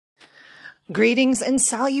Greetings and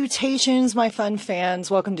salutations, my fun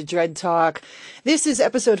fans. Welcome to Dread Talk. This is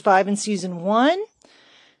episode 5 in season 1.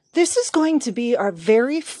 This is going to be our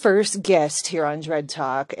very first guest here on Dread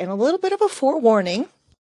Talk, and a little bit of a forewarning.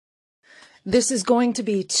 This is going to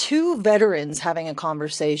be two veterans having a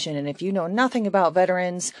conversation, and if you know nothing about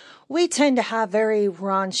veterans, we tend to have very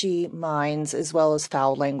raunchy minds as well as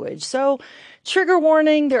foul language. So, trigger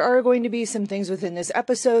warning, there are going to be some things within this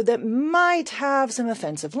episode that might have some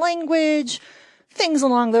offensive language, things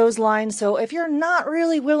along those lines. So if you're not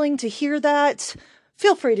really willing to hear that,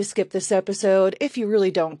 feel free to skip this episode. If you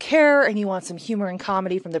really don't care and you want some humor and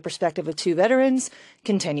comedy from the perspective of two veterans,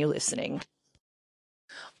 continue listening.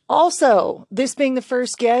 Also, this being the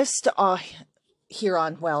first guest here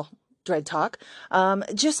on, Dread Talk,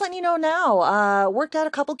 just letting you know now, worked out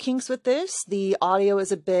a couple kinks with this. The audio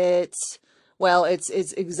is a bit, it's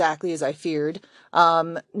exactly as I feared.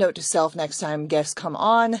 Note to self, next time guests come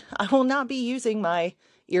on, I will not be using my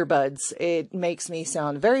earbuds. It makes me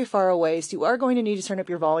sound very far away, so you are going to need to turn up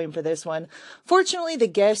your volume for this one. Fortunately, the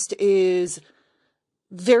guest is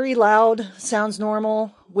very loud, sounds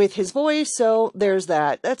normal with his voice, so there's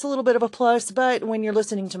that. That's a little bit of a plus, but when you're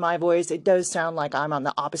listening to my voice, it does sound like I'm on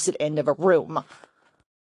the opposite end of a room.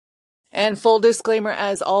 And full disclaimer,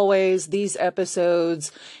 as always, these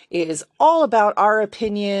episodes is all about our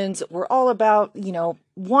opinions. We're all about,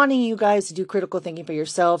 wanting you guys to do critical thinking for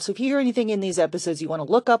yourself. So if you hear anything in these episodes you want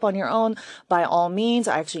to look up on your own, by all means,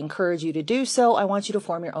 I actually encourage you to do so. I want you to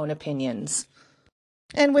form your own opinions.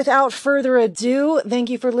 And without further ado, thank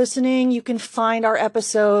you for listening. You can find our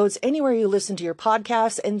episodes anywhere you listen to your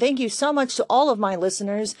podcasts. And thank you so much to all of my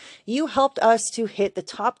listeners. You helped us to hit the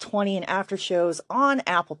top 20 in after shows on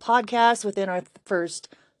Apple Podcasts within our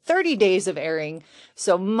first 30 days of airing.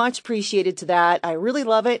 So much appreciated to that. I really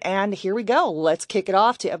love it. And here we go. Let's kick it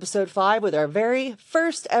off to episode 5 with our very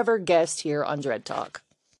first ever guest here on Dread Talk.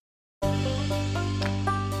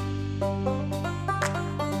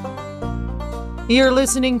 You're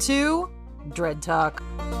listening to Dread Talk.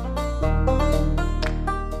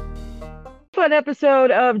 Fun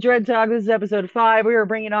episode of Dread Talk. This is episode 5. We are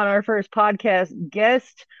bringing on our first podcast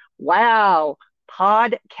guest. Wow.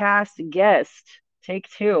 Podcast guest. Take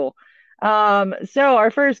 2. So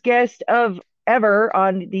our first guest of ever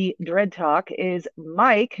on the Dread Talk is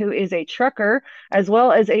Mike, who is a trucker as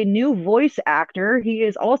well as a new voice actor. He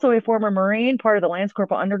is also a former Marine, part of the Lance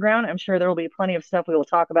Corporal Underground. I'm sure there will be plenty of stuff we will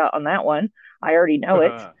talk about on that one. I already know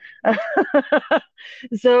it.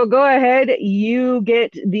 So go ahead, you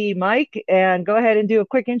get the mic and go ahead and do a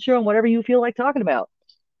quick intro on whatever you feel like talking about.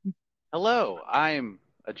 Hello, I'm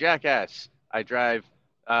a jackass. I drive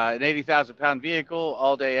an 80,000-pound vehicle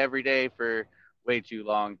all day, every day for way too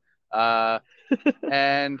long.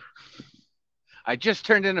 And I just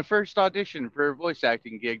turned in a first audition for a voice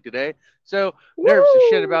acting gig today. So nervous as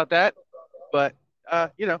shit about that. But,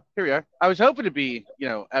 here we are. I was hoping to be,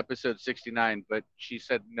 episode 69, but she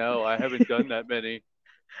said, no, I haven't done that many.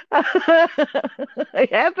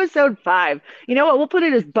 Episode 5. You know what? We'll put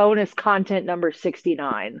it as bonus content number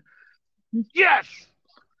 69. Yes!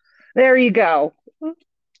 There you go.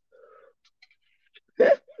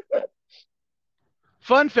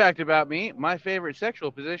 Fun fact about me, my favorite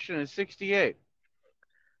sexual position is 68.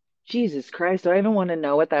 Jesus Christ, do I even want to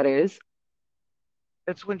know what that is?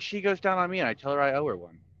 It's when she goes down on me and I tell her I owe her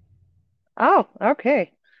one. Oh,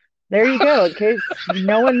 okay. There you go. In case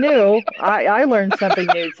no one knew, I learned something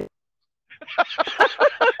new.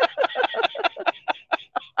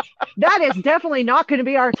 That is definitely not going to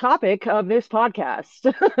be our topic of this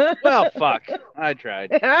podcast. Well, fuck. I tried.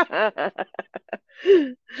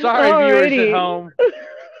 Sorry, viewers at home.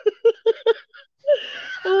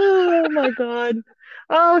 Oh, my God.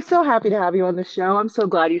 Oh, so happy to have you on the show. I'm so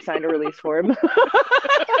glad you signed a release form.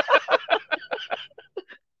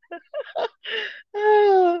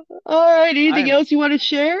 All right. Anything else you want to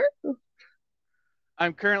share?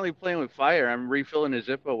 I'm currently playing with fire. I'm refilling a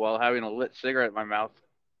Zippo while having a lit cigarette in my mouth.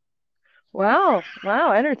 Wow,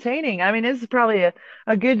 entertaining. I mean, this is probably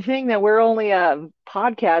a good thing that we're only a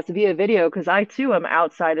podcast via video, because I too am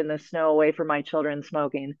outside in the snow away from my children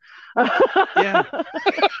smoking. Yeah.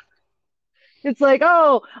 It's like,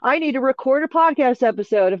 oh, I need to record a podcast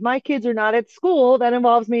episode. If my kids are not at school, that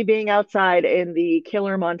involves me being outside in the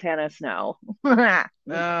killer Montana snow. Oh,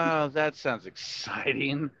 that sounds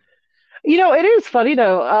exciting. It is funny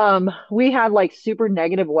though. We had like super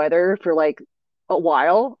negative weather for like a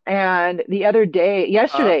while, and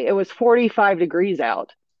yesterday it was 45 degrees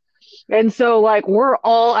out. And so like we're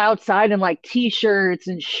all outside in like t-shirts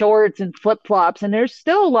and shorts and flip-flops, and there's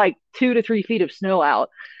still like 2 to 3 feet of snow out.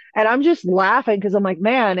 And I'm just laughing because I'm like,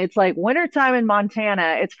 man, it's like wintertime in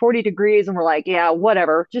Montana. It's 40 degrees, and we're like, yeah,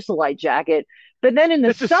 whatever, just a light jacket. But then in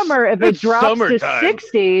the summer, if it It's drops to summertime.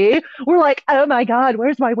 60, we're like, oh my God,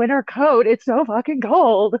 where's my winter coat? It's so fucking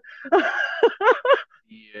cold.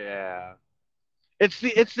 Yeah. It's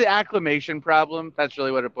the acclimation problem. That's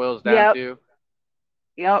really what it boils down Yep. to.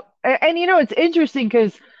 Yep. And you know, it's interesting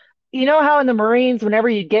because you know how in the Marines, whenever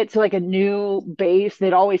you get to like a new base,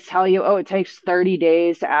 they'd always tell you, oh, it takes 30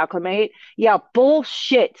 days to acclimate. Yeah,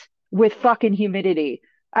 bullshit with fucking humidity.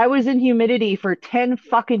 I was in humidity for 10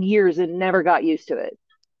 fucking years and never got used to it.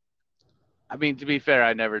 I mean, to be fair,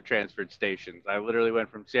 I never transferred stations. I literally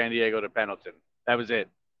went from San Diego to Pendleton. That was it.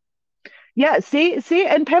 Yeah, see,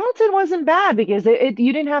 and Pendleton wasn't bad because you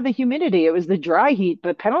didn't have the humidity. It was the dry heat,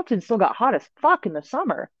 but Pendleton still got hot as fuck in the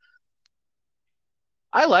summer.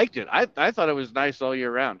 I liked it. I thought it was nice all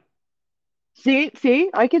year round. See,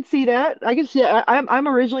 I can see that. I can see. I'm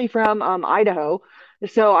originally from Idaho,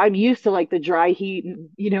 so I'm used to like the dry heat and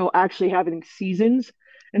actually having seasons.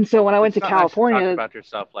 And so when I went It's to not nice to talk California, about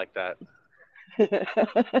yourself like that.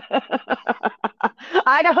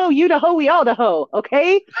 Idaho, Idaho, we all Idaho,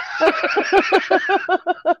 okay?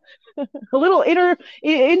 A little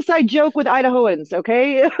inside joke with Idahoans,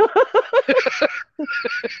 okay?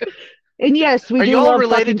 And yes, we Are do you all love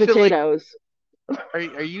fucking related to like? potatoes. Are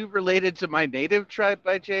you related to my native tribe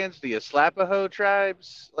by chance, the Aslapaho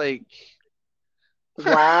tribes? Like,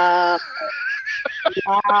 Wow.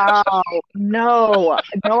 Wow. No,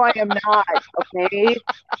 no, I am not. Okay.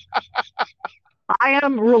 I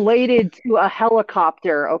am related to a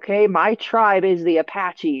helicopter. Okay. My tribe is the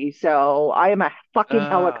Apache. So I am a fucking uh,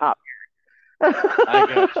 helicopter. I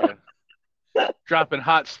got you. Dropping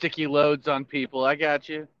hot, sticky loads on people. I got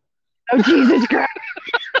you. Oh, Jesus Christ.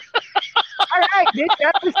 All right. This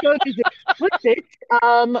episode is explicit.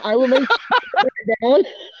 I will make it down.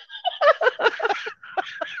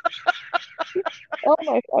 Oh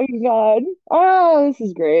my fucking God. Oh, this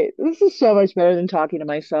is great. This is so much better than talking to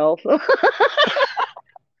myself.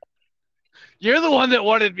 You're the one that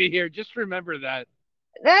wanted me here. Just remember that.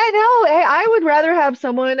 I know. Hey, I would rather have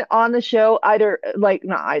someone on the show, either like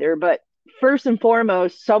not either, but first and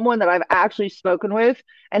foremost, someone that I've actually spoken with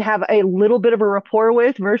and have a little bit of a rapport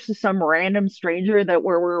with versus some random stranger that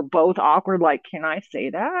where we're both awkward, like, can I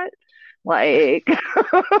say that? Like,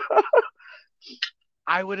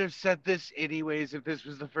 I would have said this anyways if this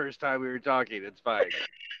was the first time we were talking. It's fine.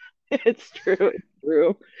 it's true, it's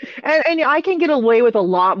true. And I can get away with a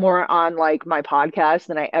lot more on like my podcast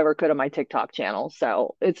than I ever could on my TikTok channel.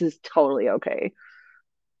 So it's just totally okay.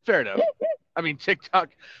 Fair enough. I mean, TikTok.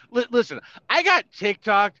 Listen, I got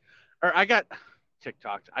TikTok, or I got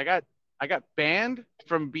TikTok. I got banned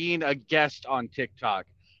from being a guest on TikTok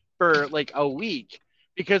for like a week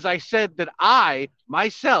because I said that I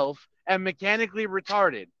myself am mechanically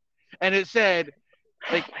retarded, and it said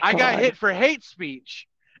like Oh my I got God. hit for hate speech.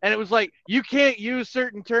 And it was like you can't use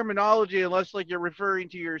certain terminology unless like you're referring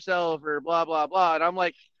to yourself or blah blah blah. And I'm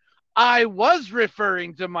like, I was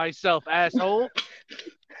referring to myself, asshole.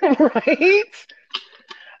 Right?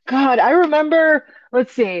 God, I remember,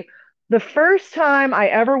 let's see, the first time I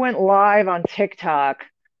ever went live on TikTok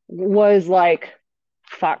was like,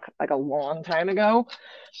 fuck, like a long time ago.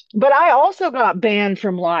 But I also got banned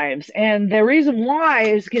from lives. And the reason why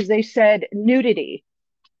is because they said nudity.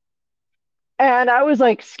 And I was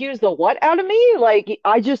like, excuse the what out of me? Like,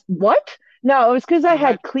 I just, what? No, it was because I You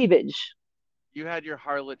had had cleavage. you had your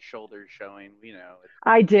harlot shoulders showing.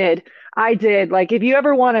 I did. I did. Like, if you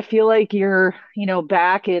ever want to feel like you're,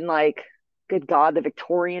 back in like, good God, the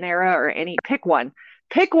Victorian era or any, pick one.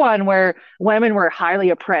 Pick one where women were highly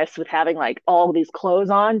oppressed with having like all these clothes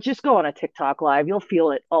on. Just go on a TikTok live. You'll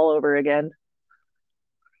feel it all over again.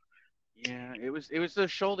 Yeah, it was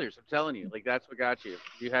those shoulders. I'm telling you, like that's what got you.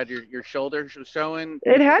 You had your shoulders showing.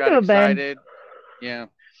 It People had to got have been. excited. Yeah,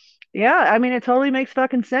 Yeah, I mean, it totally makes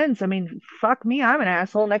fucking sense. I mean, fuck me, I'm an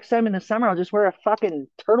asshole. Next time in the summer, I'll just wear a fucking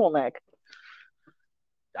turtleneck.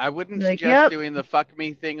 I wouldn't Like, suggest yep, doing the fuck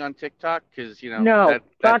me thing on TikTok because no, that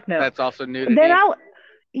that fuck no. that's also Then nudity. I'll,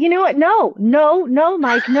 you know what? No, no, no,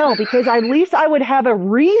 Mike, no, because at least I would have a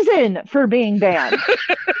reason for being banned.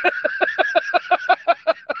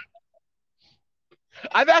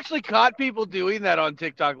 I've actually caught people doing that on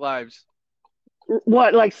TikTok lives.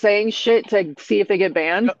 What, like saying shit to see if they get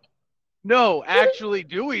banned? No, no, actually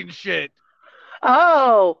doing shit.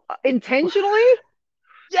 Oh, intentionally?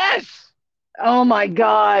 Yes, Oh my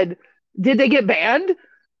God. Did they get banned?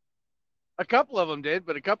 a couple of them did,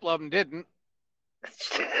 but a couple of them didn't.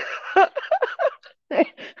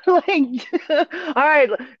 Like, all right,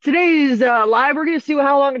 today's live. We're gonna see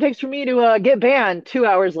how long it takes for me to get banned. 2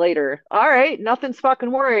 hours later. All right, nothing's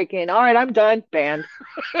fucking working. All right, I'm done. Banned.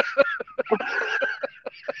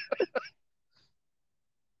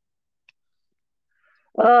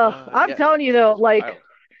 I'm Yeah, telling you though, it's like wild.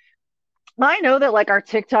 I know that like our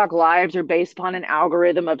TikTok lives are based upon an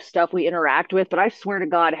algorithm of stuff we interact with, but I swear to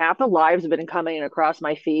God, half the lives have been coming across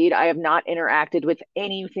my feed. I have not interacted with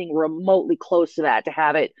anything remotely close to that to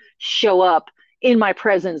have it show up in my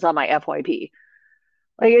presence on my FYP.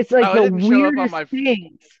 Like it's like Oh, it the didn't show up on weirdest my.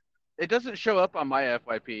 things. It doesn't show up on my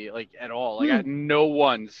FYP like at all. Like Hmm, no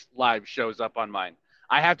one's live shows up on mine.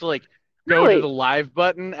 I have to like go to the really? live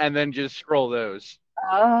button and then just scroll those.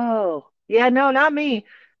 Oh, yeah, no, not me.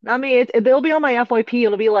 Not me. It'll be on my FYP.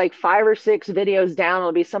 It'll be like 5 or 6 videos down.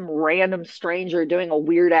 It'll be some random stranger doing a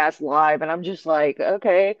weird ass live. And I'm just like,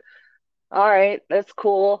 okay, all right, that's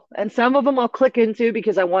cool. And some of them I'll click into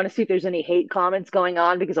because I want to see if there's any hate comments going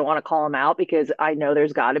on because I want to call them out because I know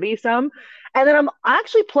there's got to be some. And then I'm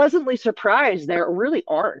actually pleasantly surprised there really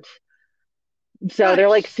aren't. So they're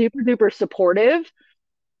like Nice. super duper supportive.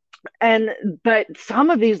 And but some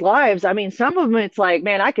of these lives, I mean, some of them it's like,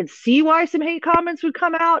 man, I could see why some hate comments would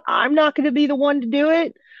come out. I'm not going to be the one to do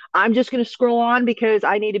it. I'm just going to scroll on because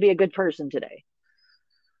I need to be a good person today.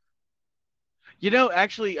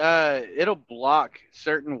 Actually, it'll block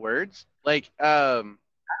certain words.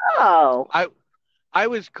 Oh, I I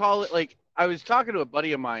was calling like I was talking to a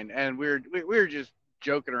buddy of mine, and we were just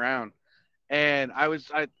joking around, and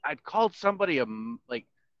I'd called somebody like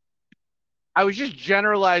I was just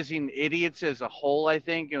generalizing idiots as a whole. I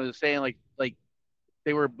think it was saying like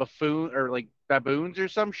they were buffoon or like baboons or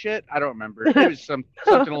some shit. I don't remember. It was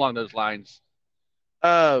something along those lines.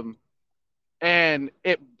 Um, and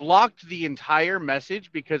it blocked the entire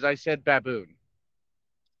message because I said baboon.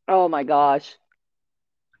 oh my gosh.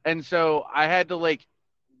 And so I had to like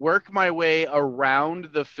work my way around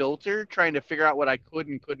the filter trying to figure out what I could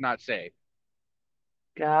and could not say.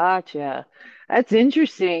 Gotcha. That's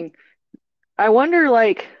interesting. I wonder,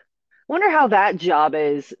 wonder how that job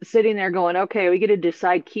is sitting there going, okay, we get to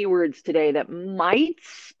decide keywords today that might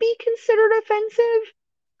be considered offensive.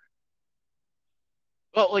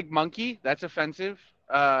 Well, like monkey, that's offensive.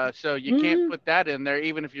 So you can't Mm, put that in there,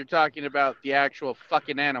 even if you're talking about the actual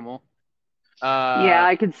fucking animal. yeah, Uh,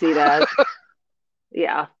 I could see that.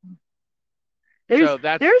 Yeah. There's so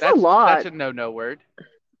that's there's a that's that's lot. a no word.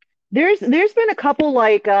 There's been a couple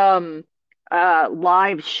like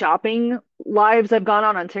live shopping lives I've gone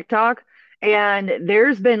on TikTok, and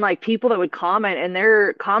there's been like people that would comment and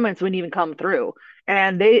their comments wouldn't even come through.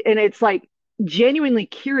 And it's like genuinely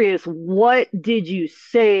curious, what did you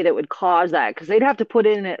say that would cause that? Because they'd have to put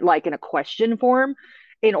in it like in a question form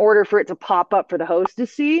in order for it to pop up for the host to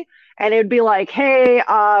see. And it'd be like, hey,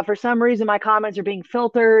 for some reason my comments are being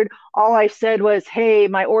filtered. All I said was, hey,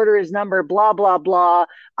 my order is number blah blah blah.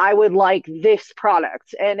 I would like this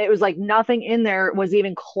product. And it was like nothing in there was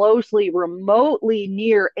even closely, remotely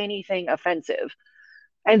near anything offensive.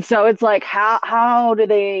 And so it's like, how do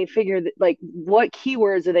they figure that, like what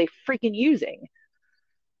keywords are they freaking using?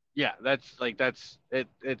 Yeah, that's it.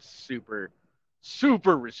 It's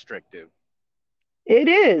super restrictive. It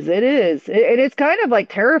is, it is. And it's kind of like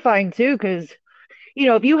terrifying too, because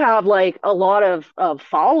if you have like a lot of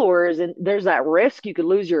followers and there's that risk you could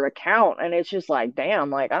lose your account, and it's just like, damn,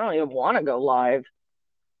 like I don't even want to go live.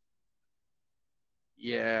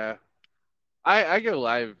 Yeah, I go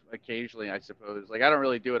live occasionally, I suppose. Like I don't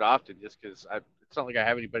really do it often, just because I it's not like I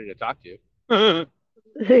have anybody to talk to.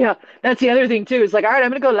 Yeah, that's the other thing too. It's like, all right, I'm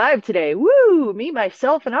gonna go live today. Woo, me,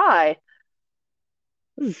 myself, and I.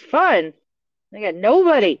 This is fun. I got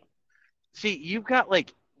nobody. See, you've got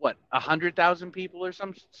like what 100,000 people or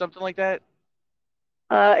something like that.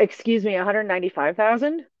 Excuse me,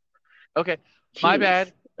 195,000? Okay, my Jeez.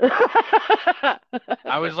 bad.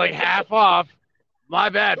 I was like half off. My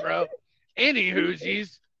bad, bro. Any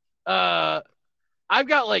whoosies. Uh, I've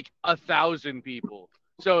got like 1,000 people.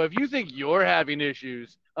 So if you think you're having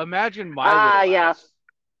issues, imagine my Ah, little yeah. ass.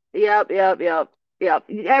 Yep, yep, yep. Yep.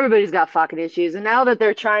 Everybody's got fucking issues. And now that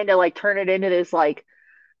they're trying to like turn it into this like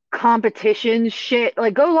competition shit,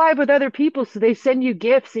 like go live with other people so they send you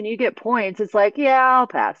gifts and you get points. It's like, yeah, I'll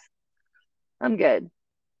pass. I'm good.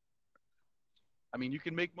 I mean, you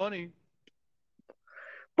can make money.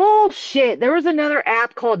 Bullshit. There was another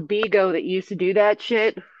app called Bigo that used to do that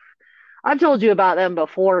shit. I've told you about them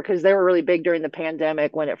before because they were really big during the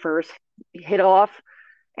pandemic when it first hit off.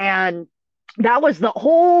 And that was the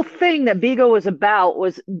whole thing that Bigo was about,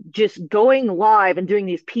 was just going live and doing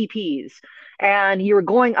these PPs. And you were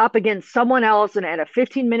going up against someone else and at a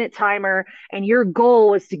 15-minute timer, and your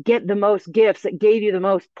goal was to get the most gifts that gave you the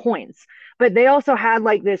most points. But they also had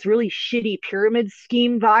like this really shitty pyramid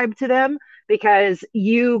scheme vibe to them, because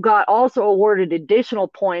you got also awarded additional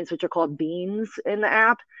points, which are called beans in the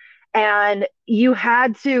app. And you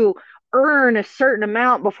had to earn a certain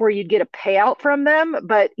amount before you'd get a payout from them,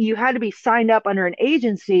 but you had to be signed up under an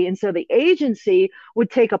agency. And so the agency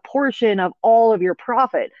would take a portion of all of your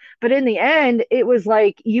profit. But in the end, it was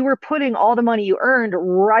like you were putting all the money you earned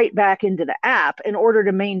right back into the app in order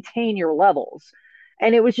to maintain your levels.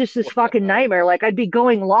 And it was just this What the fucking hell? nightmare. Like I'd be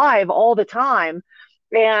going live all the time,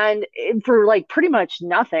 and for like pretty much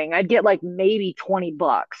nothing, I'd get like maybe $20,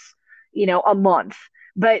 a month.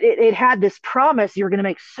 But it had this promise you were going to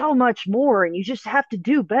make so much more, and you just have to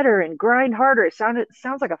do better and grind harder. It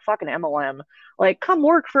sounds like a fucking MLM. Like, come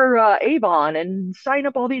work for Avon and sign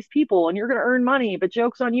up all these people, and you're going to earn money. But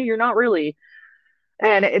joke's on you, you're not really.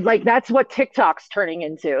 And like that's what TikTok's turning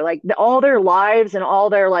into. Like all their lives and all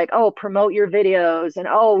their like, oh, promote your videos, and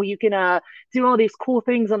oh, you can do all these cool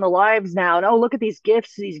things on the lives now, and oh, look at these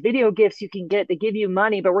gifts, these video gifts you can get to give you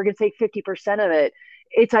money, but we're gonna take 50% of it.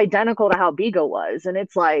 It's identical to how Bigo was, and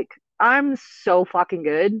it's like I'm so fucking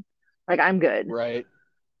good. Like I'm good. Right.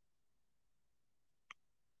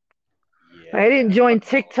 I didn't Yeah. join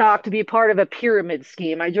Fuck all of TikTok that. to be part of a pyramid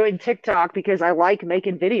scheme. I joined TikTok because I like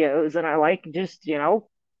making videos and I like just,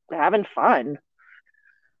 having fun.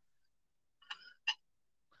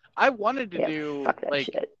 I wanted to Yeah, do fuck that like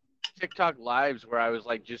shit. TikTok lives where I was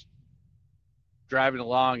like just driving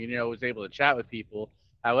along and was able to chat with people.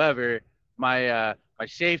 However, my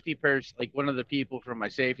safety person, like one of the people from my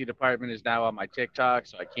safety department, is now on my TikTok,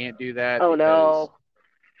 so I can't do that Oh because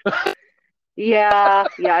no. Yeah,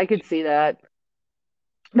 yeah, I could see that.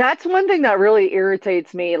 That's one thing that really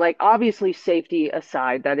irritates me. Like, obviously, safety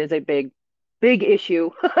aside, that is a big, big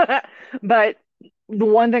issue. But the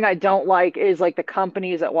one thing I don't like is like the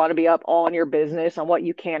companies that want to be up all in your business on what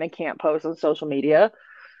you can and can't post on social media.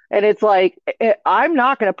 And it's like, I'm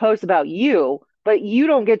not going to post about you, but you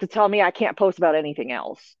don't get to tell me I can't post about anything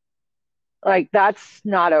else. Like, that's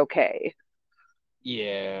not okay.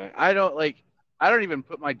 yeah, I don't even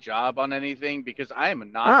put my job on anything because I am a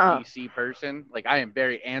not Uh-uh. PC person. Like I am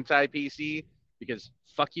very anti PC because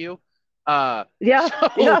fuck you. Yeah, So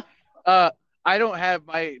yeah. uh I don't have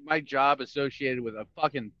my job associated with a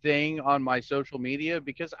fucking thing on my social media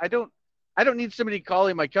because I don't need somebody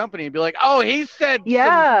calling my company and be like, "Oh, he said some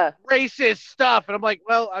Yeah. racist stuff." And I'm like,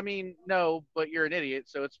 "Well, I mean, no, but you're an idiot,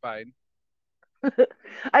 so it's fine."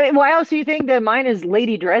 I mean, why else do you think that mine is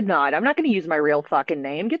Lady Dreadnought? I'm not going to use my real fucking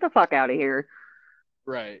name. Get the fuck out of here.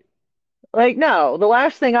 Right. Like, no, the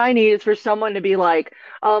last thing I need is for someone to be like,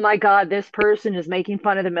 oh my God, this person is making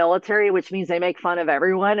fun of the military, which means they make fun of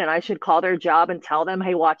everyone. And I should call their job and tell them,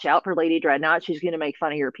 hey, watch out for Lady Dreadnought. She's going to make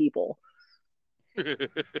fun of your people.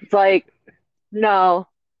 It's like, no,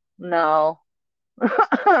 no.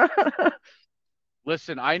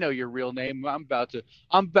 Listen, I know your real name. I'm about to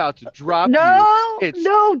drop you. No, It's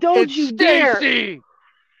no, don't it's you dare. Stacy.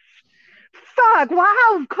 Fuck, wow,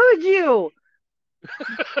 how could you?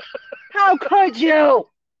 How could you?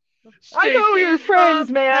 I know you're Stacy's friends,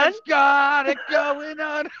 mom man. has got it going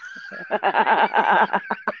on. How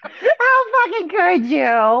fucking could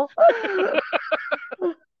you?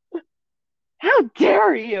 How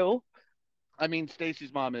dare you? I mean,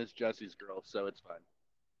 Stacy's mom is Jesse's girl, so it's fine.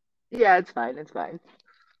 Yeah, it's fine. It's fine.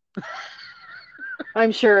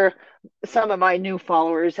 I'm sure some of my new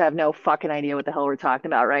followers have no fucking idea what the hell we're talking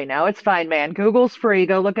about right now. It's fine, man. Google's free.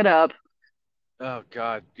 Go look it up. Oh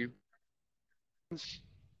God, you.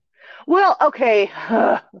 Well, okay.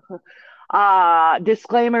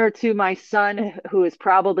 Disclaimer to my son who is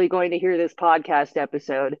probably going to hear this podcast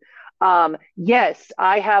episode. Yes,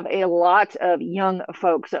 I have a lot of young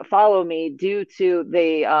folks that follow me due to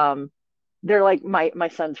they're like my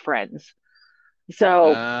son's friends. So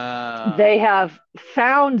they Ah. have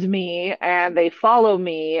found me and they follow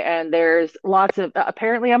me, and there's lots of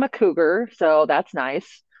apparently I'm a cougar, so that's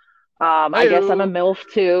nice. I guess I'm a Hey. MILF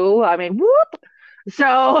too. I mean, whoop.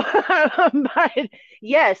 So, but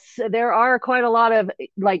yes, there are quite a lot of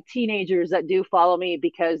like teenagers that do follow me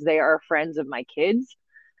because they are friends of my kids.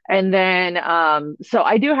 And then, so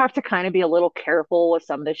I do have to kind of be a little careful with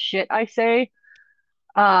some of the shit I say,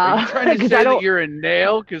 Are you trying to because I say that don't. you're a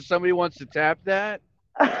nail because somebody wants to tap that?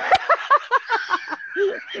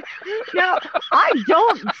 Now, I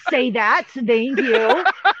don't say that, thank you,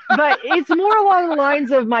 but it's more along the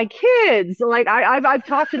lines of my kids. Like I've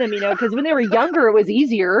talked to them, because when they were younger, it was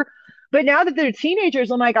easier. But now that they're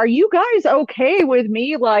teenagers, I'm like, are you guys okay with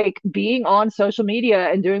me like being on social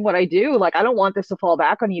media and doing what I do? Like, I don't want this to fall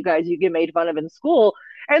back on you guys. You get made fun of in school,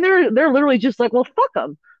 and they're literally just like, well, fuck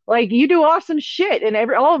them. Like, you do awesome shit, and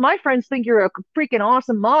all of my friends think you're a freaking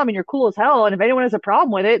awesome mom and you're cool as hell. And if anyone has a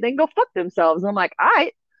problem with it, they can go fuck themselves. And I'm like, all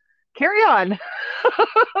right, carry on.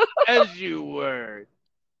 As you were.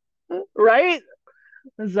 Right?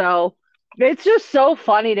 So it's just so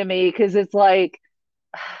funny to me because it's like,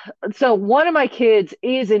 so one of my kids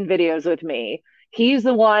is in videos with me. He's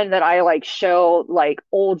the one that I like show like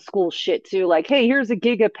old school shit to, like, hey, here's a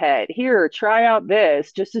Gigapet. Here, try out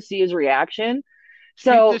this just to see his reaction. Keep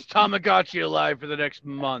So this Tamagotchi alive for the next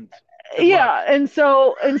month. Good yeah, luck. and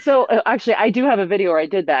so actually I do have a video where I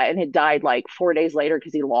did that and it died like 4 days later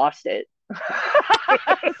because he lost it.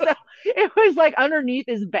 So it was like underneath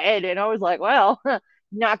his bed, and I was like, well,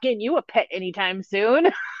 not getting you a pet anytime soon.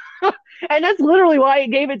 And that's literally why I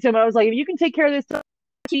gave it to him. I was like, if you can take care of this,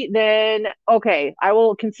 then okay, I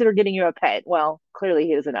will consider getting you a pet. Well, clearly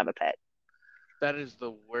he doesn't have a pet. That is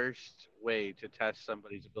the worst way to test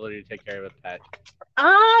somebody's ability to take care of a pet.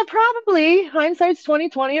 Probably. Hindsight's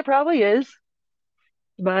 2020, it probably is.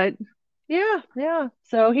 But yeah, yeah.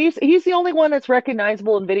 So he's the only one that's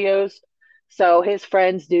recognizable in videos. So his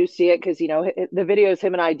friends do see it because the videos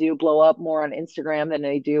him and I do blow up more on Instagram than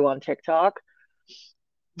they do on TikTok.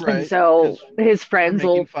 And Right. so 'Cause his we're friends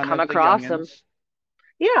will making fun come of the across him. youngins.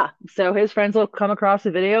 Yeah. So his friends will come across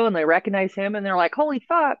the video and they recognize him and they're like, holy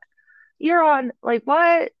fuck, you're on, like,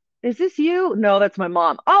 what? Is this you? No, that's my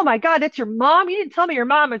mom. Oh my God, that's your mom? You didn't tell me your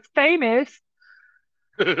mom is famous.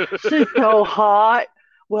 She's so hot.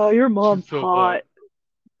 Well, your She's mom's so hot.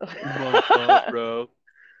 hot. Your mom's hot, bro.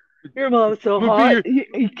 Your mom's so I'm gonna be hot.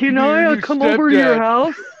 your, Can be your I new come over to your stepdad.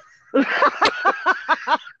 house?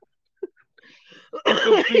 I'll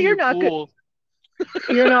come clean You're your not good. pool.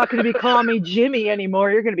 You're not going to be calling me Jimmy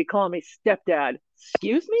anymore. You're going to be calling me stepdad.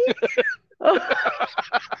 Excuse me? Oh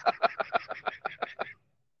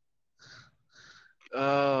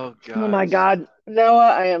Oh my God. God.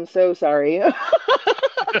 Noah, I am so sorry.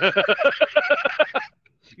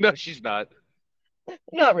 No, she's not.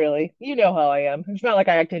 Not really. You know how I am. It's not like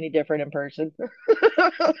I act any different in person.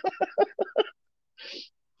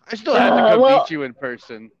 I still have to come meet Well, you in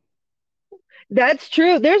person. that's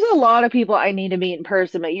true. There's a lot of people I need to meet in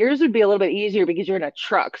person, but yours would be a little bit easier because you're in a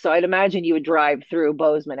truck. So I'd imagine you would drive through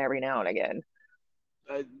Bozeman every now and again.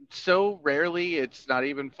 So rarely, it's not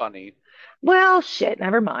even funny. Well, shit,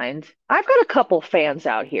 never mind. I've got a couple fans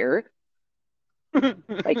out here,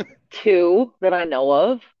 like two that I know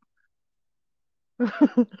of.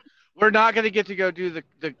 We're not going to get to go do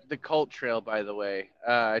the cult trail, by the way.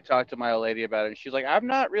 I talked to my old lady about it, and she's like, I'm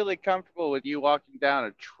not really comfortable with you walking down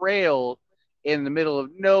a trail in the middle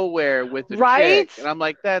of nowhere with a Right? chick. And I'm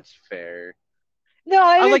like, that's fair. No,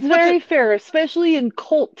 I it like, is but very fair, especially in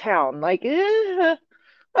Colt Town. Like, I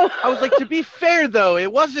was like, to be fair, though,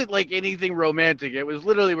 it wasn't like anything romantic. It was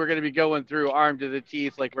literally we're going to be going through armed to the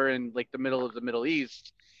teeth like we're in like the middle of the Middle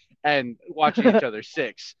East and watching each other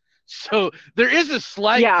six. So there is a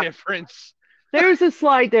slight yeah, difference. there's a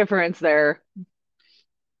slight difference there.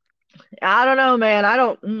 I don't know, man. I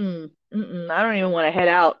don't even want to head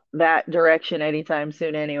out that direction anytime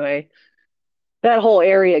soon anyway. That whole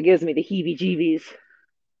area gives me the heebie-jeebies.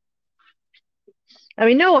 I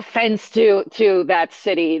mean, no offense to that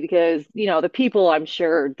city because, the people I'm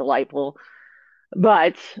sure are delightful.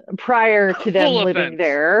 But prior to them Full living offense.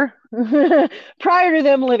 there,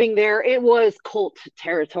 it was cult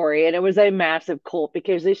territory, and it was a massive cult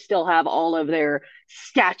because they still have all of their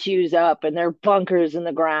statues up and their bunkers in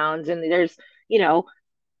the grounds, and there's,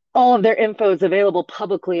 all of their info is available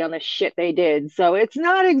publicly on the shit they did. So it's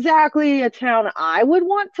not exactly a town I would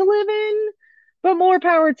want to live in, but more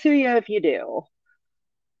power to you if you do.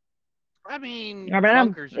 I mean, I mean,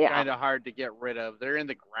 bunkers are yeah, kind of hard to get rid of. They're in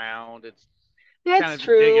the ground. It's kind that's of to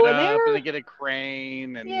dig it true. And up, and they're, they get a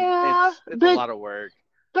crane, and yeah, it's a lot of work.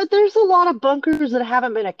 but there's a lot of bunkers that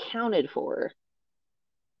haven't been accounted for.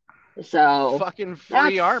 So Fucking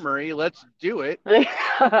free that's armory. Let's do it.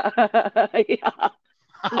 yeah.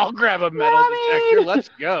 I'll grab a metal detector. I mean, Let's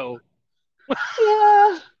go.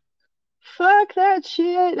 yeah. Fuck that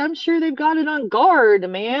shit. I'm sure they've got it on guard,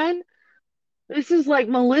 man. This is like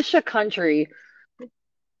militia country.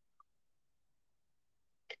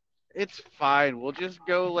 It's fine. We'll just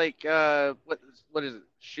go like what is it?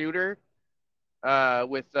 Shooter?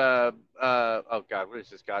 With oh God, what is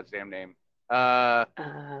this God's damn name? Uh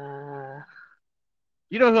Uh,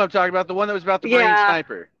 you know who I'm talking about? The one that was about the Marine yeah,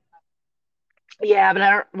 sniper. yeah, but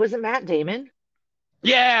I don't. Was it Matt Damon?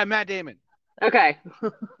 Yeah, Matt Damon. Okay.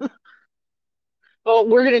 Well,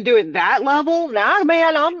 we're gonna do it that level? Nah,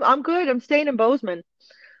 man, I'm good. I'm staying in Bozeman.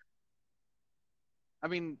 I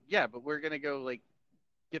mean, yeah, but we're gonna go like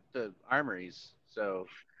get the armories. So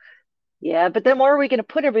Yeah, but then where are we gonna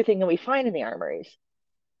put everything that we find in the armories?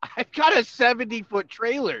 I've got a 70-foot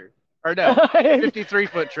trailer, or no,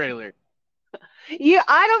 53-foot trailer. Yeah,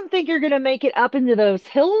 I don't think you're gonna make it up into those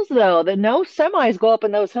hills though. The no semis go up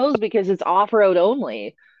in those hills because it's off-road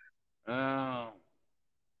only. Oh,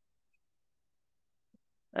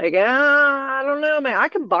 Like, I don't know, man. I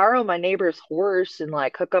can borrow my neighbor's horse and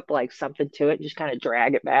like hook up like something to it and just kind of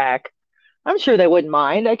drag it back. I'm sure they wouldn't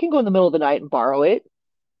mind. I can go in the middle of the night and borrow it,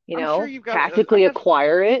 I'm sure you've got. tactically I've got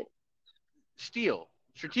acquire it. steel,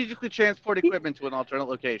 strategically transport Y- equipment to an alternate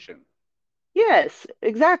location. Yes,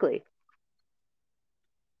 exactly.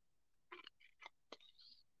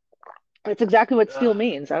 That's exactly what steel Ugh.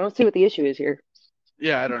 means. I don't see what the issue is here.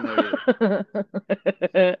 Yeah, I don't know either.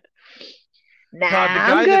 Nah, God, the I'm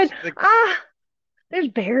guy good. that's the There's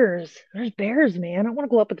bears. There's bears, man. I want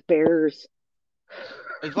to go up with the bears.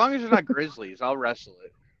 as long as they're not grizzlies, I'll wrestle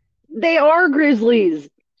it. They are grizzlies.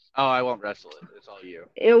 Oh, I won't wrestle it. It's all you.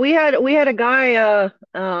 Yeah, we had a guy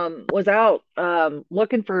was out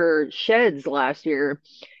looking for sheds last year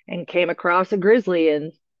and came across a grizzly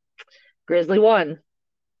and grizzly won.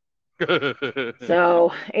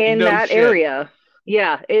 So in No that shit. area,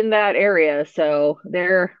 yeah, in that area. So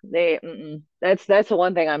that's the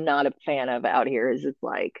one thing I'm not a fan of out here is it's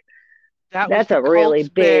like That was that's the a really Colts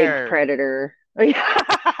big bear. predator.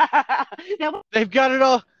 Now, They've got it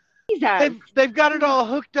all. he's at. They've got it all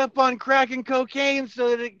hooked up on crack and cocaine so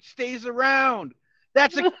that it stays around.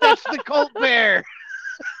 That's the Colt bear.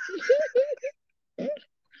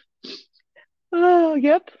 Oh,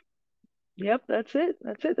 yep. Yep, that's it.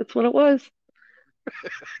 That's it. That's what it was.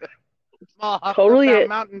 All hopped up Totally on it.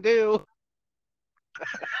 Mountain Dew.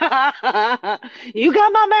 You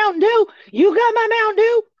got my Mountain Dew. You got my Mountain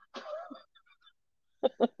Dew.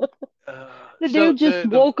 Uh, The so dude just the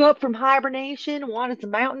woke up from hibernation and wanted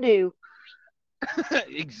some Mountain Dew.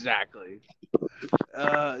 exactly.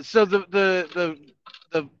 So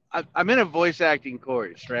I'm in a voice acting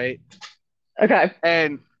course, right? Okay.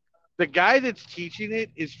 And the guy that's teaching it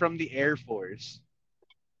is from the Air Force.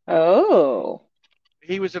 Oh,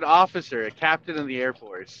 He was an officer, a captain in the Air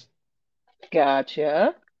Force.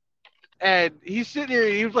 gotcha. And he's sitting here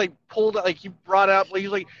and he was like pulled out, like he brought up, like,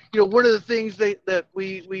 he's like, one of the things that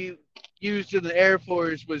we used in the Air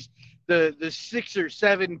Force was the 6 or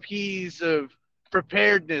 7 P's of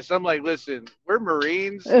preparedness. I'm like, listen, we're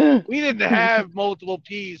Marines. We didn't have multiple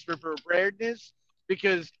P's for preparedness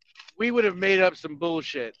because we would have made up some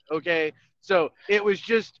bullshit. Okay. So it was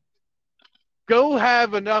just go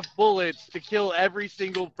have enough bullets to kill every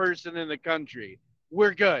single person in the country.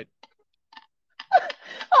 We're good.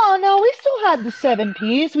 Oh no, we still had the 7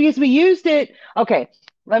 Ps because we used it. Okay,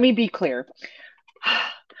 let me be clear.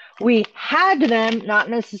 We had them, not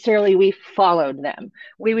necessarily we followed them.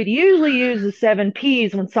 We would usually use the 7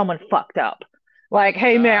 Ps when someone fucked up. Like,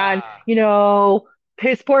 hey man, Ah,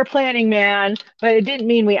 piss poor planning, man. But it didn't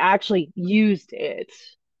mean we actually used it.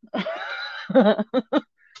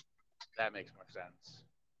 that makes more sense.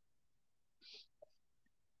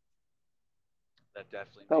 That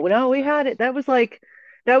definitely But makes no, more we had sense. it. That was like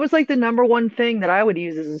the number one thing that I would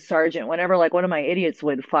use as a sergeant whenever like one of my idiots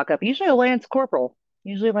would fuck up. Usually a lance corporal.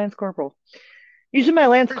 Usually a lance corporal. Usually my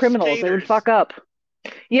lance We're criminals, they would skaters. fuck up.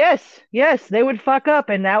 Yes, yes, they would fuck up,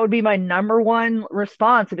 and that would be my number one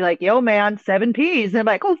response. To be like, "Yo, man, 7 Ps," and I'm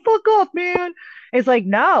like, "Oh, fuck off, man." It's like,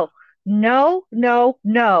 no, no, no,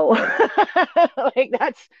 no. Like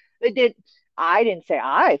that's it did. I didn't say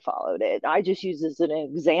I followed it. I just used it as an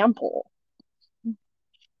example.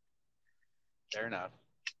 Fair enough.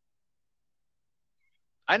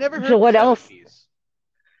 I never So heard the what seven else? P's.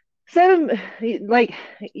 Seven, like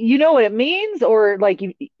you know what it means, or like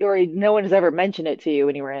or no one has ever mentioned it to you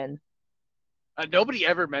when you were in. Nobody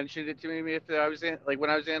ever mentioned it to me if I was in, like when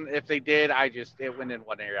I was in. If they did, it went in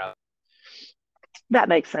one ear out. That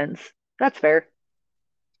makes sense. That's fair.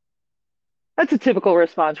 That's a typical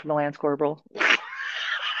response from a lance corporal.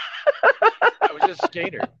 I was a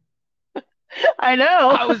skater. I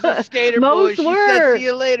know. I was a skater boy. Most She said, were. "See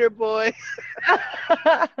you later, boy."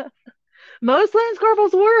 Most lance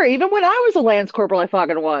corporals were. Even when I was a lance corporal, I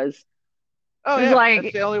fucking was. Oh It's yeah, that's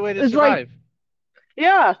like, the only way to it's like, survive.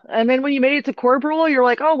 yeah. And then when you made it to corporal, you're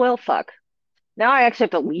like, oh, well, fuck. Now I actually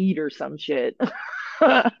have to lead or some shit.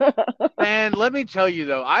 And let me tell you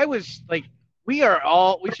though, I was like, we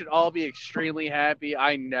should all be extremely happy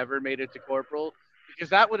I never made it to corporal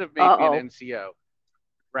because that would have made me an Uh-oh. NCO,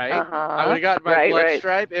 right? I would Uh-huh. have gotten my Right, blood right.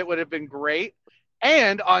 stripe. It would have been great.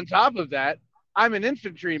 And on top of that, I'm an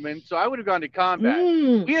infantryman, so I would have gone to combat.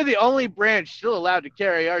 Mm. We are the only branch still allowed to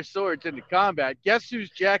carry our swords into combat. Guess whose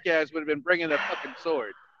jackass would have been bringing a fucking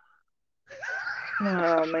sword?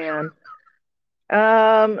 Oh man.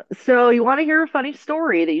 So you want to hear a funny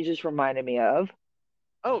story that you just reminded me of?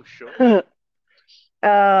 Oh, sure.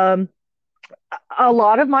 Um, a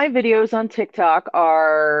lot of my videos on TikTok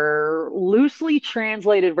are loosely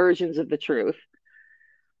translated versions of the truth.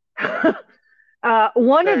 One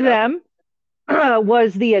Fair of enough. them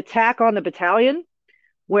was the attack on the battalion, Yeah,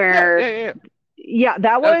 where yeah, yeah. yeah, that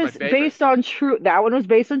That was my was favorite. based on true. That one was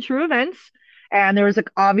based on true events, and there was like,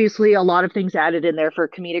 obviously a lot of things added in there for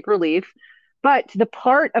comedic relief. But the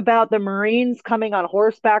part about the Marines coming on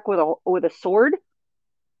horseback with a sword,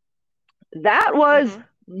 that was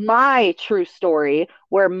Mm-hmm. my true story,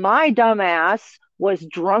 where my dumbass was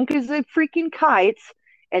drunk as a freaking kites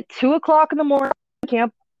at 2 o'clock in the morning,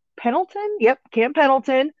 Camp Pendleton. Yep, Camp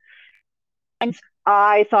Pendleton. And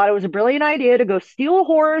I thought it was a brilliant idea to go steal a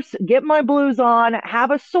horse, get my blues on,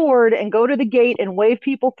 have a sword, and go to the gate and wave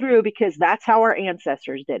people through because that's how our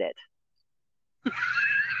ancestors did it.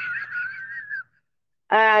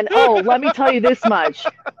 And oh, let me tell you this much.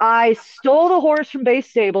 I stole the horse from base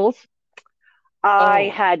stables. I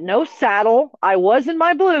Oh, had no saddle. I was in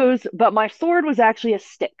my blues, but my sword was actually a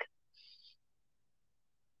stick.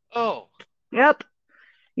 oh, Yep.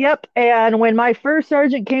 Yep. And when my first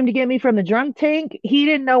sergeant came to get me from the drunk tank, he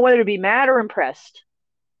didn't know whether to be mad or impressed.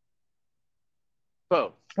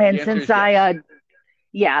 both. And The answer since is yes.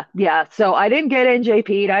 yeah, yeah. So I didn't get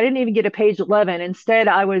NJP'd. I didn't even get a page 11. Instead,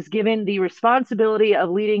 I was given the responsibility of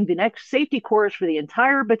leading the next safety course for the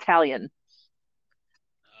entire battalion.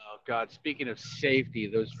 Oh God. Speaking of safety,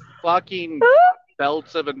 those fucking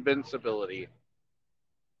belts of invincibility.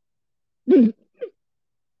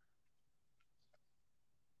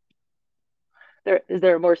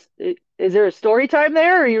 Is there a story time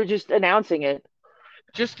there, or you're just announcing it?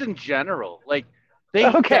 Just in general, like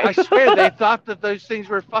I Okay. swear they thought that those things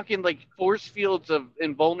were fucking like force fields of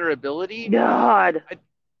invulnerability. God. I,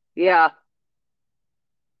 Yeah.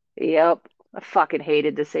 Yep. I fucking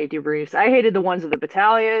hated the safety briefs. I hated the ones of the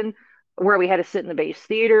battalion where we had to sit in the base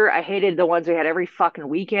theater. I hated the ones we had every fucking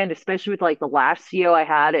weekend, especially with like the last CO I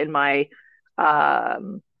had in my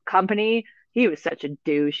company. He was such a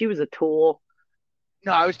douche. He was a tool.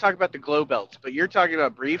 no, I was talking about the glow belts, but you're talking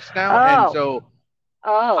about briefs now, and Oh, so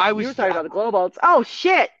oh, I you were was, talking about the glow bolts. Oh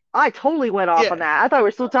shit. I totally went off on yeah, that. I thought we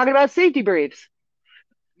were still talking about safety briefs.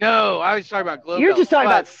 no, I was talking about glow You're just belts, talking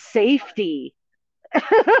about but safety.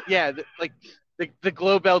 yeah, like the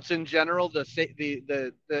glow belts in general,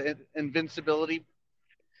 the invincibility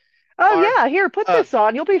Oh bar, yeah, here, put uh, this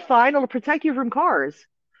on. You'll be fine. It'll protect you from cars.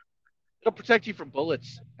 it'll protect you from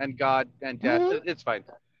bullets and God and death. Mhm. It's fine.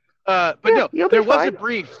 But Yeah, no, you'll be there was a fine.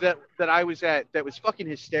 brief that I was at that was fucking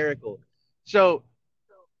hysterical. So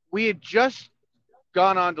we had just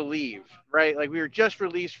gone on to leave, right? Like we were just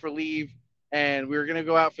released for leave, and we were gonna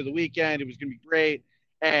go out for the weekend. It was gonna be great,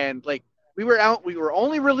 and like we were out. We were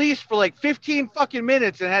only released for like 15 fucking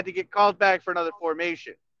minutes and had to get called back for another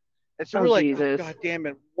formation. And so Oh we're like, oh Jesus. God damn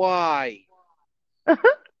it, why?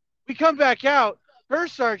 We come back out.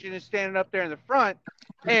 First sergeant is standing up there in the front,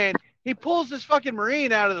 and he pulls this fucking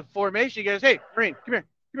Marine out of the formation. He goes, "Hey, Marine, come here,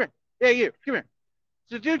 come here. Yeah, you, come here."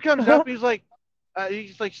 So the dude comes up. He's like, he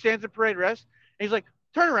just like stands at parade rest, and he's like,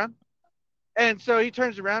 "Turn around." And so he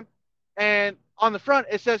turns around, and on the front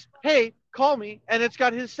it says, "Hey, call me," and it's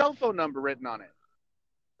got his cell phone number written on it.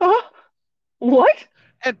 What?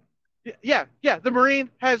 And yeah, yeah, the Marine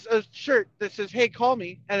has a shirt that says, "Hey, call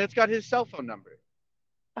me," and it's got his cell phone number.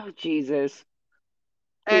 Oh Jesus.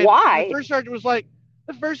 And Why? the first sergeant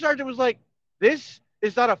was like, this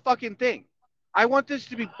is not a fucking thing. I want this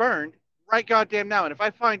to be burned right goddamn now. And if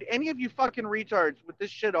I find any of you fucking retards with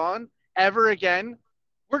this shit on ever again,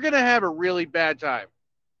 we're gonna have a really bad time.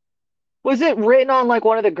 Was it written on like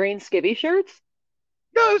one of the green skivvy shirts?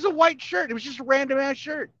 No, it was a white shirt. It was just a random ass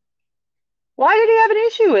shirt. Why did he have an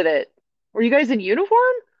issue with it? Were you guys in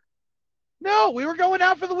uniform? No, we were going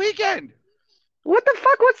out for the weekend. What the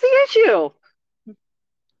fuck? What's the issue?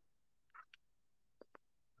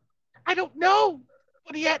 I don't know.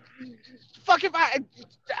 But he had fuck if I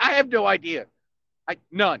have no idea. I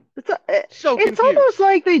none. It's a, So it's almost confused.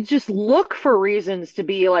 like they just look for reasons to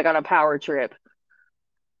be like on a power trip.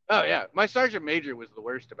 Oh yeah. My sergeant major was the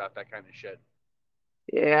worst about that kind of shit.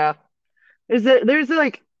 Yeah. There's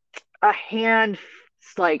like a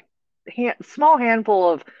like small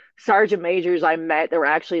handful of sergeant majors I met that were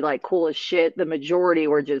actually like cool as shit. The majority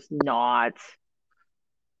were just not.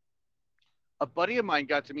 A buddy of mine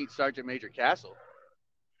got to meet Sergeant Major Castle.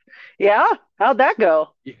 Yeah? How'd that go?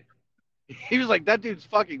 Yeah. He was like, that dude's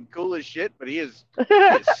fucking cool as shit, but he is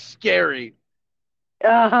scary.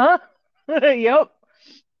 Uh-huh. Yep.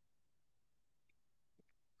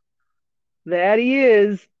 That he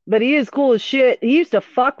is. But he is cool as shit. He used to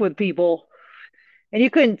fuck with people, and you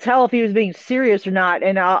couldn't tell if he was being serious or not.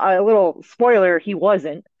 And a little spoiler, he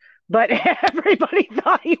wasn't. But everybody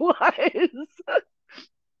thought he was.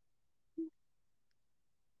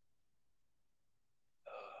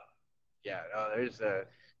 Yeah, there's a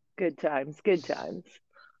Good times, good times.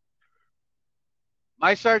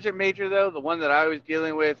 my sergeant major though, the one that I was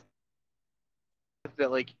dealing with,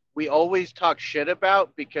 that like we always talk shit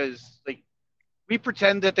about because like we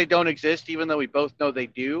pretend that they don't exist even though we both know they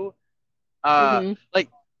do. Hmm. Like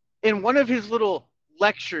in one of his little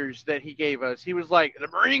lectures that he gave us, he was like, "The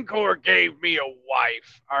Marine Corps gave me a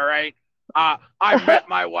wife. All right, I met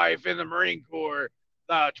my wife in the Marine Corps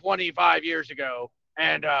 25 years ago,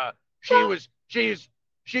 and she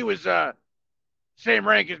was same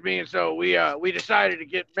rank as me, and so we decided to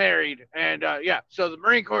get married, and yeah, so the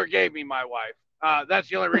Marine Corps gave me my wife. That's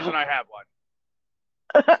the only reason I have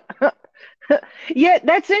one." Yeah,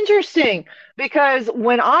 that's interesting because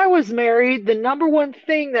when I was married, the number one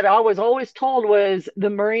thing that I was always told was the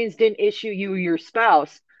Marines didn't issue you your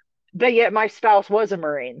spouse, but yet my spouse was a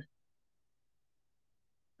Marine.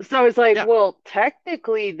 So it's like, Yeah, well,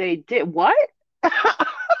 technically they did. What?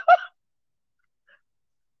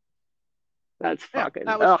 That's yeah, fucking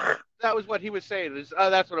ugh. that was what he was saying.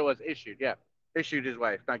 That's what it was. Issued, yeah, issued his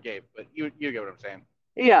wife, not gave, but you get what I'm saying.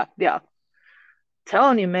 Yeah, yeah.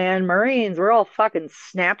 Telling you, man, Marines, we're all fucking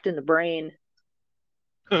snapped in the brain.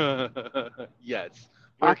 Yes,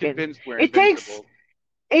 we're Fucking. convinced we're It takes invincible.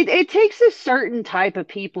 it takes a certain type of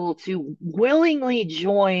people to willingly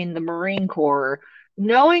join the Marine Corps,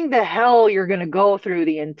 knowing the hell you're going to go through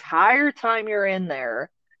the entire time you're in there,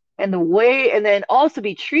 and the way, and then also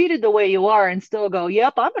be treated the way you are, and still go,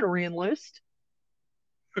 "Yep, I'm going to reenlist."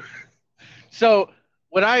 So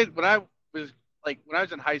when I was when I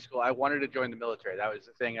was in high school, I wanted to join the military. That was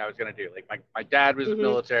the thing I was going to do. Like my dad was in the Hmm.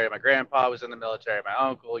 military, my grandpa was in the military, my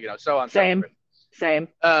uncle, so on and so Same, forth. same.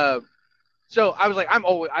 So I was like,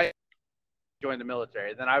 I joined the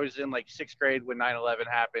military. And then I was in like sixth grade when 9/11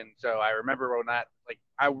 happened. So I remember when that, like,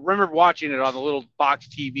 I remember watching it on the little box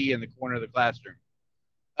TV in the corner of the classroom.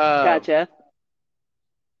 Uh, Gotcha.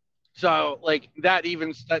 so like that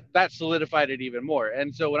solidified it even more.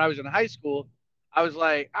 And so when I was in high school, I was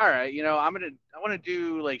like, all right, I want to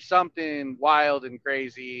do like something wild and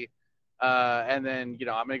crazy. And then,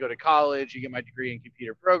 I'm going to go to college and get my degree in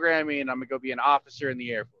computer programming, and I'm going to go be an officer in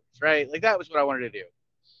the Air Force, right? Like that was what I wanted to do.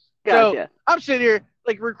 So Gotcha. I'm sitting here,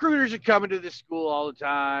 like recruiters are coming to this school all the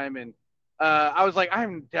time, and I was like,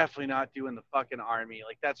 I'm definitely not doing the fucking army.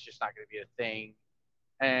 Like that's just not going to be a thing.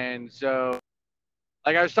 And so,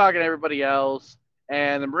 like, I was talking to everybody else,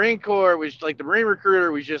 and the Marine Corps was like, the Marine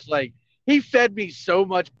recruiter was just like, he fed me so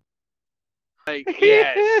much, like,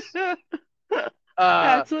 yes. Uh,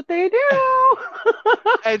 That's what they do.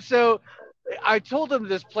 and so I told him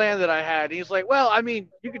this plan that I had. And he's like, well, I mean,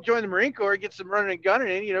 you could join the Marine Corps, get some running and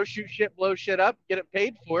gunning in, shoot shit, blow shit up, get it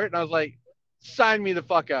paid for it. And I was like, sign me the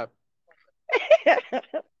fuck up.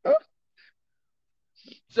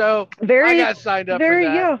 So I Very, got signed up for very,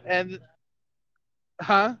 that. yeah. And,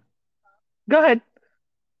 huh? Go ahead.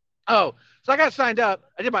 Oh, so I got signed up.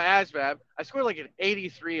 I did my ASVAB. I scored like an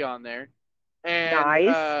 83 on there. And,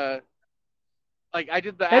 Nice. like, I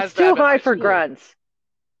did the That's too ASVAB at high my for school. grunts.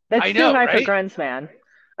 That's I too know, high for right? grunts, man.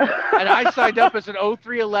 And I signed up as an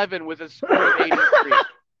 0311 with a score of 83.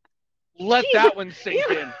 Let Jesus, that one you sink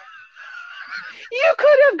in. you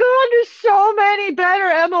could have gone to so many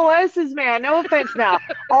better MOSs, man. No offense now.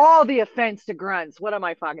 All the offense to grunts. What am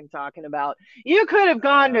I fucking talking about? You could have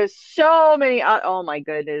gone Uh, to so many. Oh my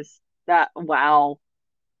goodness. Wow.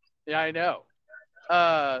 yeah, I know.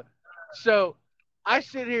 Uh, so I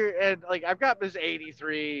sit here and like I've got this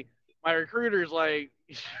 83. My recruiter's like,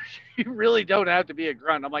 you really don't have to be a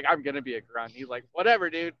grunt. I'm like, I'm gonna be a grunt. He's like, whatever,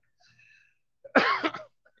 dude.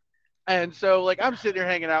 And so like I'm sitting here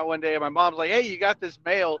hanging out one day, and my mom's like, hey, you got this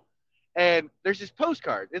mail, and there's this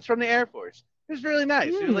postcard. It's from the Air Force. It was really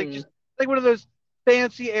nice. It was like Hmm. just like one of those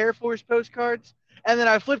fancy Air Force postcards. And then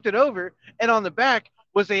I flipped it over, and on the back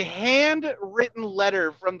was a handwritten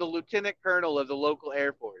letter from the lieutenant colonel of the local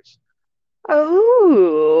Air Force.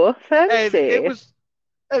 Oh, And it fancy. was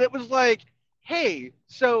and it was like, hey,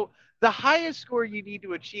 so the highest score you need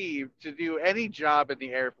to achieve to do any job in the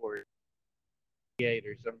Air Force, 88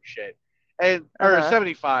 or some shit, and or Uh-huh.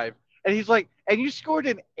 75. And he's like, and you scored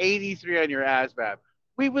an 83 on your ASVAB.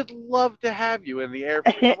 We would love to have you in the Air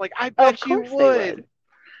Force. I'm like, I Of bet you course they would.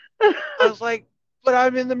 would. I was like, but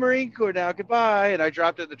I'm in the Marine Corps now. Goodbye. And I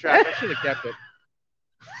dropped it in the trash. I should have kept it.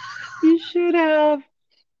 You should have.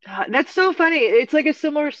 That's so funny. It's like a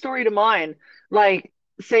similar story to mine. Like,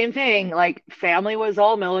 same thing. Like, family was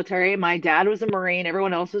all military. My dad was a Marine,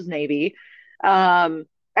 everyone else was Navy. And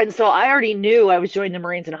so I already knew I was joining the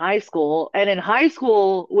Marines in high school. And in high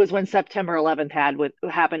school was when September 11th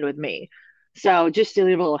happened with me. So just to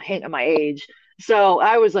leave a little hint of my age. So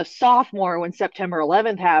I was a sophomore when September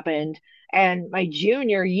 11th happened. And my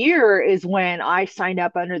junior year is when I signed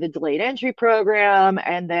up under the delayed entry program.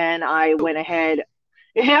 And then I Oh, went ahead.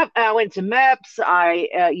 Yep, I went to MEPS. I,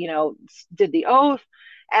 did the oath.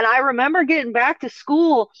 And I remember getting back to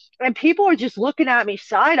school and people are just looking at me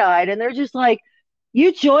side-eyed and they're just like,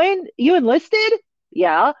 you joined, you enlisted?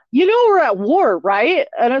 Yeah. You know we're at war, right?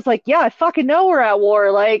 And I was like, yeah, I fucking know we're at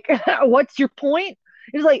war. Like, what's your point?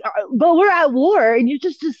 He's like, but we're at war and you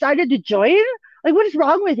just decided to join? Like, what is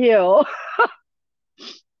wrong with you?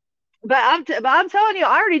 But I'm telling you,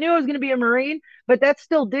 I already knew I was going to be a Marine, but that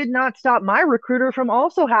still did not stop my recruiter from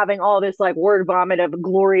also having all this like word vomit of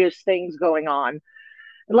glorious things going on.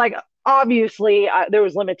 Like, obviously, there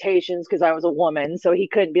was limitations because I was a woman, so he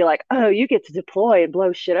couldn't be like, "Oh, you get to deploy and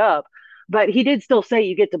blow shit up." But he did still say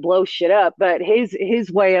you get to blow shit up. But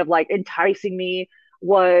his way of like enticing me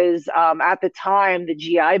was at the time the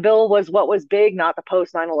GI Bill was what was big, not the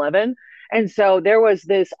post 9/11. And so there was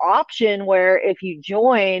this option where if you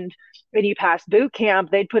joined and you passed boot camp,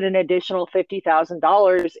 they'd put an additional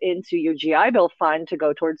 $50,000 into your GI Bill fund to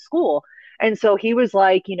go towards school. And so he was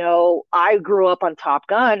like, I grew up on Top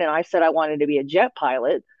Gun and I said I wanted to be a jet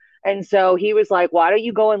pilot. And so he was like, why don't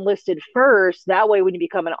you go enlisted first? That way, when you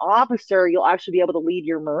become an officer, you'll actually be able to lead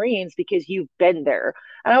your Marines because you've been there.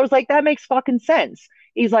 And I was like, that makes fucking sense.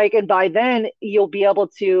 He's like, and by then you'll be able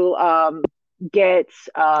to get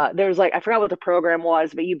there's like I forgot what the program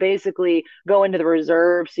was, but you basically go into the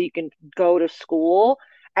reserve so you can go to school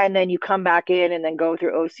and then you come back in and then go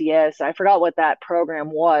through OCS. I forgot what that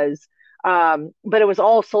program was. But it was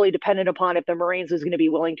all solely dependent upon if the Marines was going to be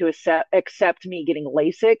willing to accept me getting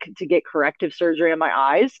LASIK to get corrective surgery on my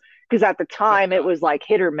eyes. Because at the time it was like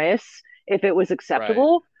hit or miss if it was right.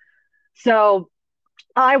 acceptable. So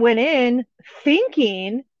I went in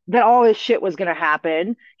thinking that all this shit was going to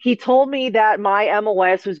happen. He told me that my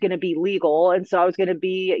MOS was going to be legal. And so I was going to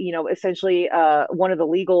be, essentially one of the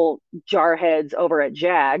legal jarheads over at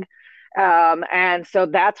JAG. And so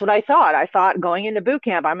that's what I thought. I thought going into boot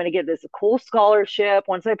camp, I'm going to get this cool scholarship.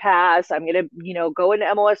 Once I pass, I'm going to, go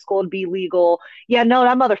into MOS school to be legal. Yeah, no,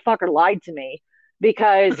 that motherfucker lied to me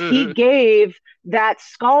because he gave that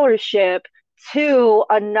scholarship to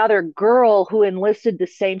another girl who enlisted the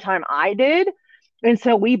same time I did. And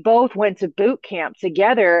so we both went to boot camp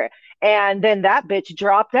together. And then that bitch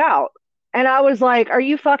dropped out. And I was like, are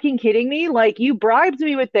you fucking kidding me? Like, you bribed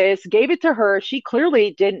me with this, gave it to her. She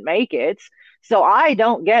clearly didn't make it. So I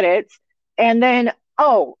don't get it. And then,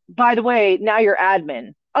 oh, by the way, now you're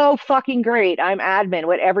admin. Oh, fucking great. I'm admin,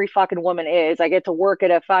 what every fucking woman is. I get to work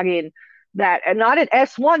at a fucking that, and not at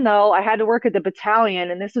S1 though. I had to work at the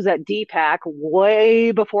battalion, and this was at DPAC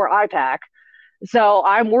way before IPAC. So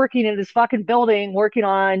I'm working in this fucking building, working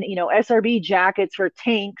on, SRB jackets for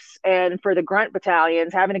tanks and for the grunt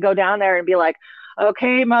battalions, having to go down there and be like,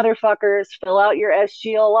 okay, motherfuckers, fill out your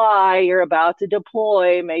SGLI. You're about to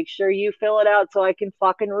deploy. Make sure you fill it out so I can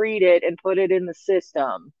fucking read it and put it in the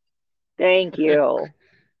system. Thank you.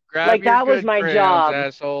 Grab Like, your that was good my crayons, job.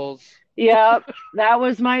 assholes. Yep, that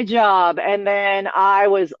was my job. And then I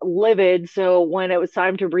was livid. So when it was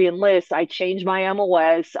time to re-enlist, I changed my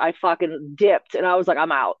MOS. I fucking dipped and I was like,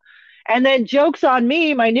 I'm out. And then jokes on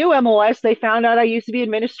me, my new MOS, they found out I used to be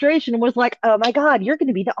administration and was like, oh my God, you're going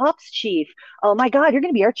to be the ops chief. Oh my God, you're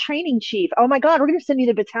going to be our training chief. Oh my God, we're going to send you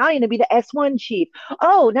to the battalion to be the S1 chief.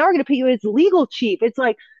 Oh, now we're going to put you as legal chief. It's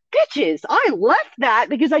like, bitches, I left that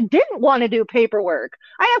because I didn't want to do paperwork.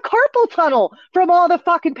 I have carpal tunnel from all the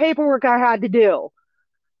fucking paperwork I had to do.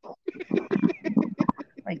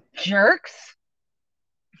 Like jerks.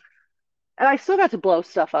 And I still got to blow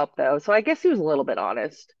stuff up though, so I guess he was a little bit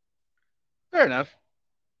honest. Fair enough.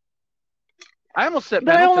 I almost set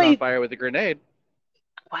But I Pendleton on only, fire with a grenade.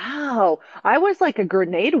 wow, I was like a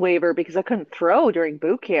grenade waver because I couldn't throw during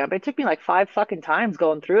boot camp. It took me like 5 fucking times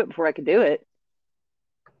going through it before I could do it.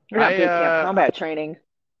 Or not I boot camp, combat training.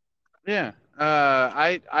 Yeah.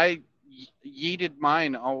 I yeeted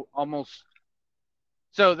mine almost.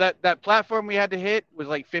 So that platform we had to hit was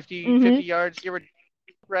like 50 Mm-hmm. yards, give or take,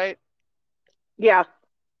 right? Yeah.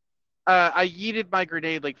 I yeeted my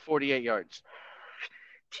grenade like 48 yards.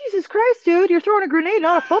 Jesus Christ, dude, you're throwing a grenade,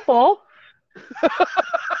 not a football.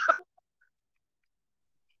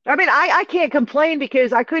 I mean, I can't complain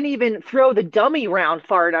because I couldn't even throw the dummy round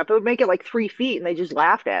far enough. It would make it like 3 feet, and they just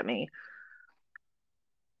laughed at me.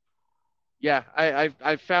 Yeah,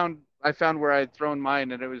 I found where I'd thrown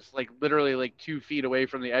mine, and it was like literally like 2 feet away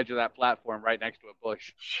from the edge of that platform, right next to a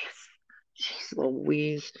bush. Jeez,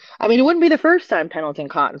 Louise. I mean, it wouldn't be the first time Pendleton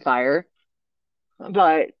caught on fire,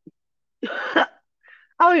 but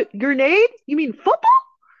oh, grenade? You mean football?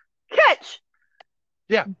 Catch!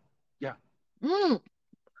 Yeah, yeah. Mm.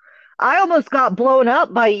 I almost got blown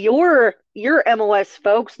up by your MOS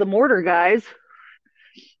folks, the mortar guys.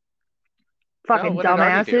 No, Fucking what did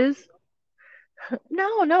Army do? dumbasses.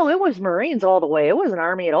 No, no, it was Marines all the way. It wasn't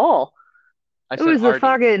Army at all. I It said was the Artie.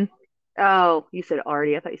 fucking. Oh, you said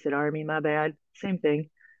Arty. I thought you said Army. My bad. Same thing.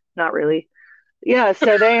 Not really. Yeah.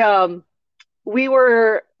 So we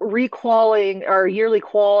were requaling our yearly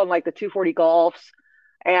qual in like the 240 golfs,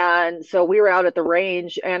 and so we were out at the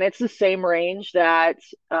range, and it's the same range that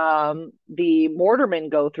the mortarmen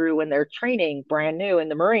go through when they're training brand new in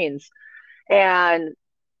the Marines, and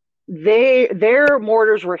their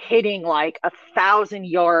mortars were hitting like 1,000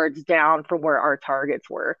 yards down from where our targets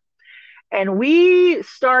were. And we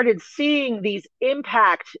started seeing these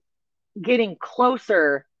impacts getting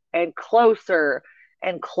closer and closer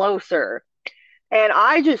and closer. And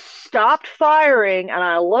I just stopped firing and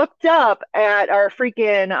I looked up at our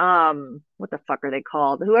freaking what the fuck are they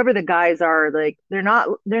called? Whoever the guys are, like they're not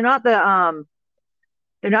the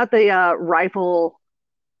rifle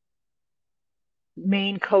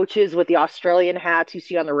main coaches with the Australian hats you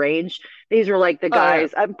see on the range. These are like the Oh yeah.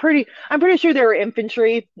 guys. I'm pretty sure they were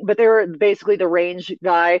infantry, but they were basically the range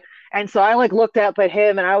guy. And so I like looked up at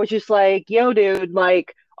him and I was just like, "Yo, dude,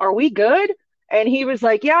 like, are we good?" And he was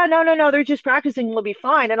like, "Yeah, no, no, no, they're just practicing. We'll be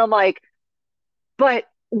fine." And I'm like, "But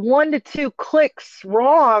 1 to 2 clicks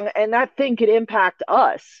wrong, and that thing could impact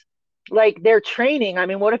us. Like they're training. I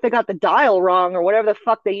mean, what if they got the dial wrong or whatever the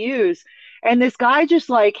fuck they use?" And this guy just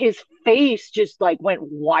like his face just like went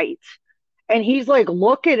white. And he's like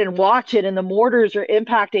looking and watching, and the mortars are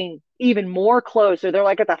impacting even more closer. They're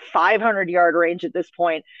like at the 500-yard range at this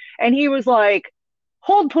point. And he was like,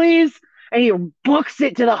 "Hold, please." And he books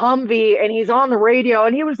it to the Humvee and he's on the radio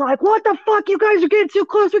and he was like, "What the fuck? You guys are getting too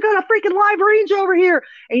close. We got a freaking live range over here."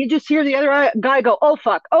 And you just hear the other guy go, "Oh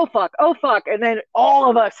fuck, oh fuck, oh fuck." And then all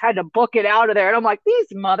of us had to book it out of there. And I'm like, these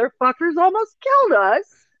motherfuckers almost killed us.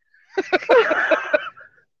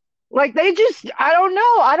 Like they just, I don't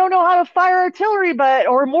know. I don't know how to fire artillery, but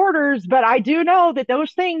or mortars, but I do know that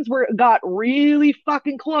those things got really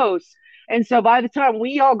fucking close. And so by the time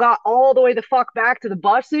we all got all the way the fuck back to the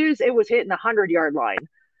buses, it was hitting the 100-yard line.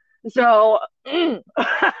 So,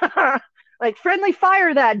 like friendly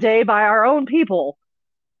fire that day by our own people.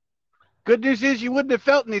 Good news is you wouldn't have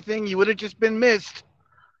felt anything. You would have just been missed.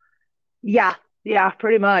 Yeah, yeah,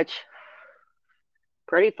 pretty much.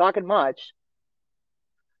 Pretty fucking much.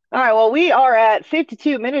 All right, well, we are at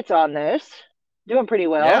 52 minutes on this. Doing pretty Yeah.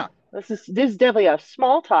 well. This is definitely a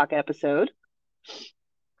small talk episode.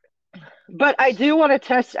 But I do want to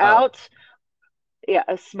test Oh, out, yeah,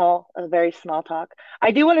 a very small talk.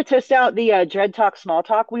 I do want to test out the Dread Talk small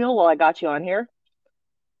talk wheel while I got you on here.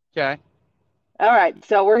 okay. All right,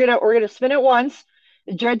 so we're gonna spin it once.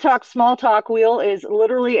 The Dread Talk small talk wheel is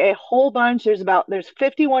literally a whole bunch. There's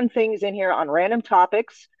 51 things in here on random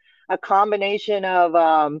topics, a combination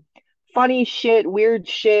of funny shit, weird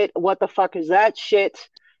shit, what the fuck is that shit,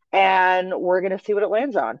 and we're gonna see what it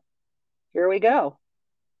lands on. Here we go.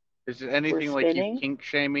 Is it We're anything like you spinning. kink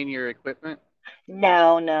shaming your equipment?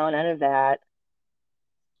 No, no, none of that.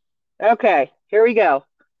 Okay, here we go.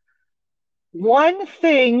 One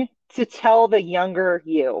thing to tell the younger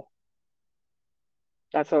you.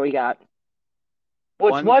 That's what we got.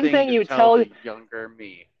 What's One one thing thing to you would tell tell? the younger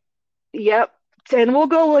me. Yep. And we'll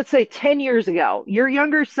go, let's say 10 years ago. Your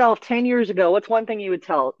younger self 10 years ago, what's one thing you would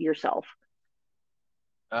tell yourself?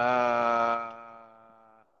 Uh,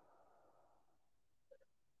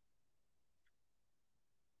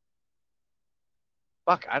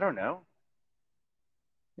 fuck, I don't know.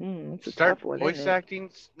 It's a Start tough one, isn't voice it? acting?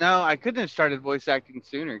 No, I couldn't have started voice acting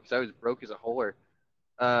sooner because I was broke as a whore.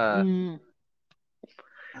 Uh, Mm.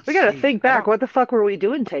 let's We got to see. think back. What the fuck were we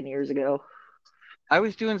doing 10 years ago? I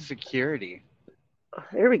was doing security.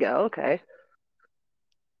 There we go. Okay.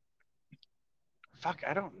 Fuck,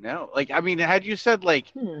 I don't know. Like, I mean, had you said like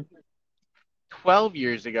Hmm. 12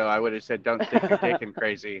 years ago, I would have said, don't stick your dick in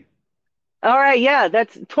crazy. All right. Yeah,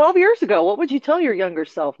 that's 12 years ago. What would you tell your younger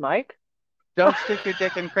self, Mike? Don't stick your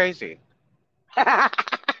dick in crazy.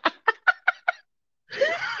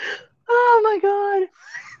 Oh my God.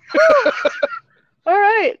 All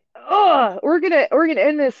right. Oh, we're gonna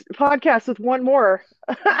end this podcast with one more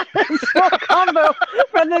small combo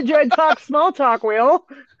from the Dread Talk Small Talk wheel.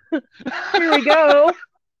 Here we go.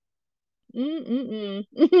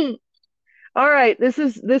 Mm-mm-mm. All right, this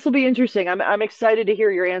will be interesting. I'm excited to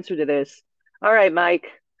hear your answer to this. All right, Mike.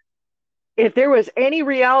 If there was any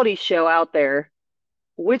reality show out there,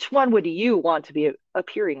 which one would you want to be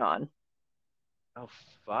appearing on? Oh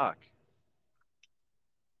fuck.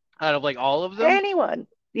 Out of like all of them? Anyone.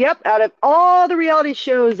 Yep, out of all the reality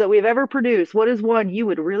shows that we've ever produced, what is one you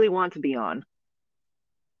would really want to be on?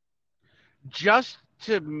 Just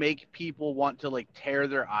to make people want to like tear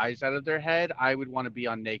their eyes out of their head, I would want to be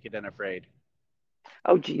on Naked and Afraid.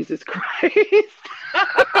 Oh, Jesus Christ.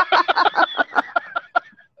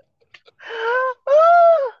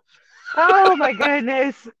 Oh my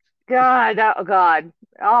goodness. God, oh God.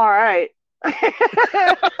 All right.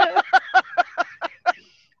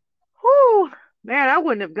 Whew. Man, I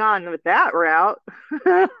wouldn't have gone with that route.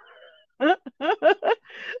 But I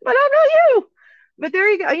know you. But there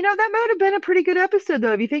you go. You know, that might have been a pretty good episode,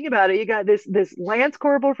 though, if you think about it. You got this Lance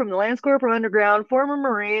Corporal from the Lance Corporal Underground, former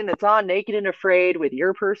Marine that's on Naked and Afraid with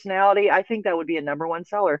your personality. I think that would be a #1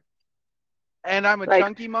 seller. And I'm a Like,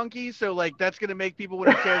 chunky monkey, so like that's gonna make people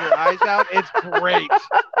want to tear their eyes out. It's great.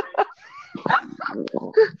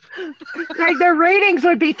 like their ratings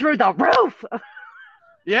would be through the roof.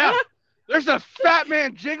 Yeah. There's a fat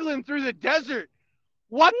man jiggling through the desert.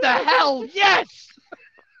 What the hell? Yes.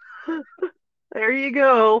 There you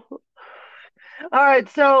go. All right,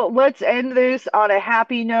 so let's end this on a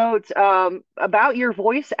happy note about your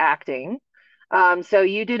voice acting. So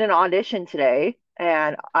you did an audition today,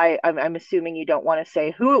 and I'm assuming you don't want to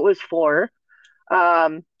say who it was for,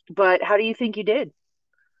 but how do you think you did?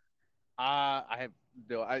 I have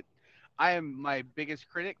no. I am my biggest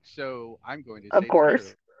critic, so I'm going to Of say course.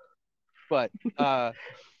 zero. But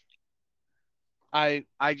I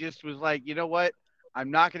just was like, you know what? I'm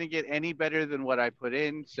not going to get any better than what I put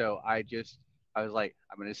in, so I was like,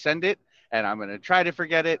 I'm going to send it and I'm going to try to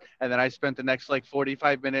forget it. And then I spent the next like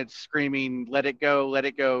 45 minutes screaming, let it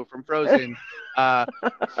go from Frozen,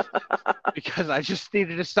 because I just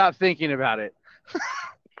needed to stop thinking about it.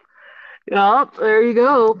 Yep, there you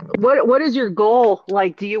go. What is your goal?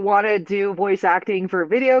 Like, do you want to do voice acting for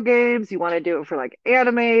video games? You want to do it for like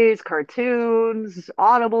animes, cartoons,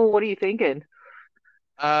 Audible? What are you thinking?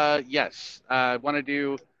 Yes. I want to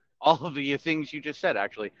do all of the things you just said,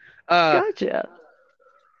 actually. Gotcha.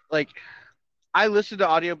 Like, I listen to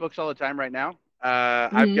audiobooks all the time right now.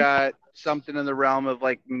 I've Mhm. got something in the realm of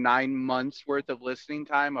like 9 months worth of listening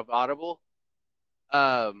time of Audible.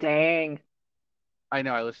 Dang. I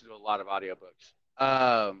know I listen to a lot of audiobooks.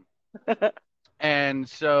 And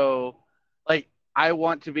so like I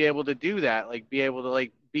want to be able to do that, like be able to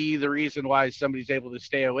like be the reason why somebody's able to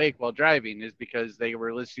stay awake while driving is because they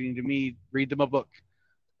were listening to me read them a book.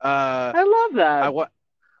 I love I that. want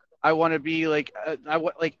I want to be like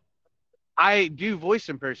I do voice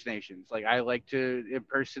impersonations. Like I like to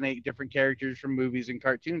impersonate different characters from movies and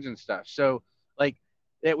cartoons and stuff. So like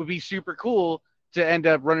it would be super cool to end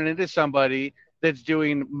up running into somebody that's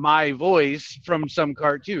doing my voice from some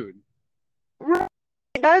cartoon. Right.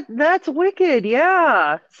 That's wicked.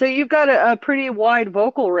 Yeah. So you've got a pretty wide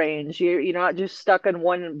vocal range. You're not just stuck in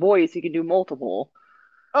one voice. You can do multiple.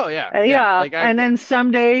 Oh yeah, And yeah. yeah, Like I've and then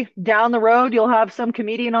someday down the road, you'll have some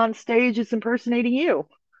comedian on stage that's impersonating you.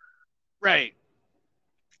 right.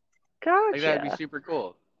 Like that'd be Gotcha. super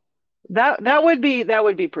cool. That would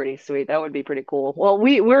be pretty sweet. That would be pretty cool. Well,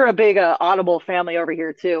 we're a big Audible family over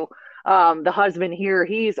here too. The husband here,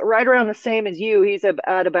 he's right around the same as you. He's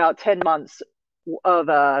at about 10 months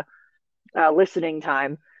of listening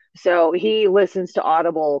time. So he listens to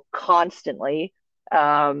Audible constantly,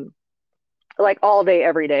 um, like all day,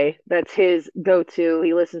 every day. That's his go-to.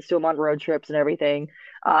 He listens to them on road trips and everything.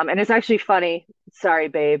 And it's actually funny. Sorry,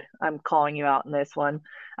 babe, I'm calling you out in this one.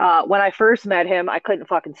 When I first met him, I couldn't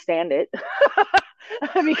fucking stand it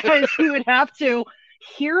because he would have to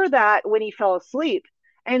hear that when he fell asleep.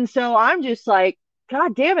 And so I'm just like,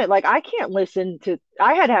 God damn it. Like, I can't listen to,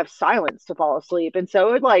 I had to have silence to fall asleep. And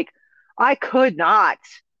so it like, I could not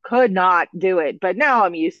do it. But now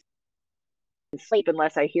I'm used to sleep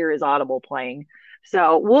unless I hear his Audible playing.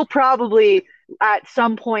 So we'll probably at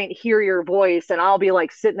some point hear your voice and I'll be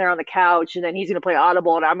like sitting there on the couch and then he's going to play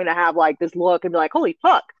Audible and I'm going to have like this look and be like, holy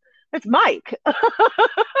fuck, it's Mike.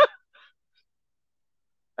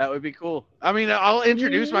 That would be cool. I mean, I'll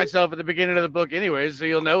introduce myself at the beginning of the book anyways, so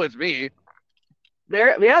you'll know it's me.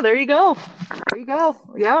 There you go. There you go.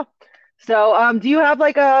 Yeah. So, do you have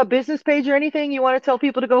like a business page or anything you want to tell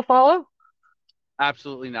people to go follow?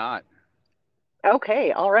 Absolutely not.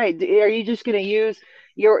 Okay, all right. Are you just going to use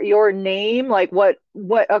your name? Like what?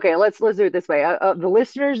 Okay, let's do it this way. The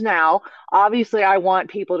listeners now, obviously, I want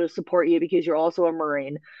people to support you because you're also a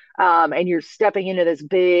Marine, and you're stepping into this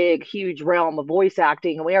big, huge realm of voice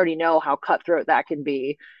acting, and we already know how cutthroat that can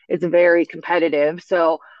be. It's very competitive.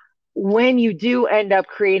 So when you do end up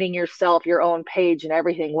creating yourself your own page and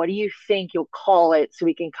everything, what do you think you'll call it so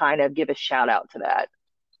we can kind of give a shout out to that?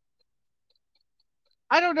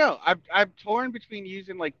 I don't know. I'm torn between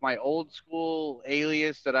using like my old school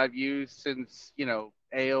alias that I've used since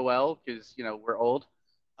AOL because we're old,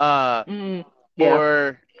 uh, Mm, yeah,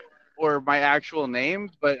 or my actual name.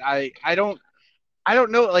 But I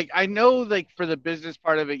don't know. Like I know like for the business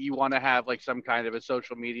part of it, you want to have like some kind of a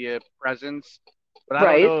social media presence, but I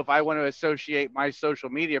don't right. know if I want to associate my social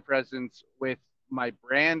media presence with my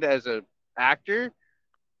brand as a actor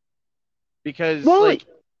because Well,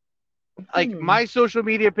 like hmm. my social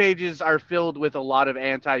media pages are filled with a lot of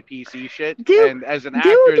anti-PC shit, do and as an do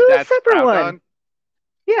actor, a that's separate frowned one. on.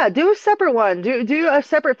 Yeah, do a separate one. Do a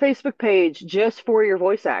separate Facebook page just for your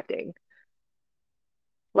voice acting,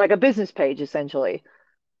 like a business page essentially.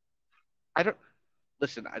 I don't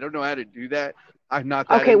listen. I don't know how to do that. I'm not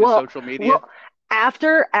that Okay, into well, social media. well,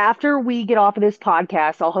 after we get off of this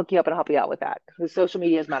podcast, I'll hook you up and help you out with that because social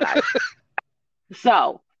media is my life.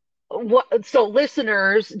 So, so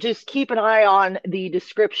listeners, just keep an eye on the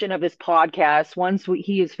description of this podcast. Once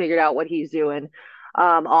he has figured out what he's doing,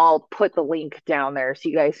 I'll put the link down there so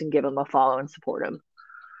you guys can give him a follow and support him.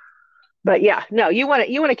 But yeah, no, you want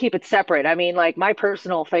to keep it separate. I mean, like my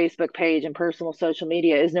personal Facebook page and personal social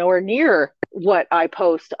media is nowhere near what I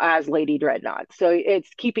post as Lady Dreadnought. So it's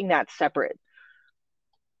keeping that separate.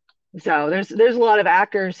 So there's a lot of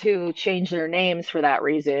actors who change their names for that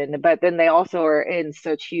reason, but then they also are in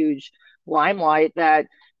such huge limelight that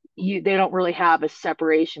they don't really have a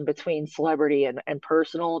separation between celebrity and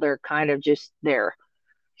personal. They're kind of just there.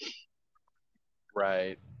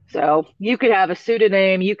 Right. So you could have a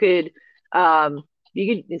pseudonym, um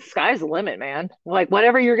the sky's the limit, man. Like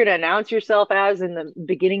whatever you're gonna announce yourself as in the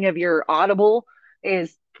beginning of your Audible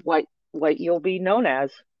is what you'll be known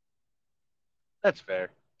as. That's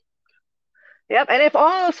fair. Yep. And if all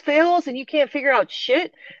else fails and you can't figure out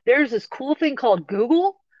shit, there's this cool thing called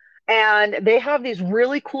Google. And they have these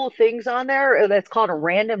really cool things on there that's called a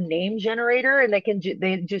random name generator. And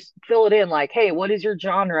they just fill it in like, hey, what is your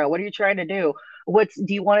genre? What are you trying to do?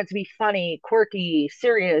 Do you want it to be funny, quirky,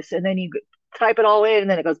 serious? And then you type it all in and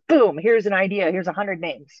then it goes, boom, here's an idea. Here's 100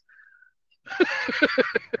 names.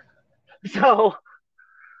 So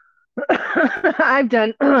I've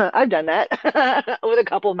done that with a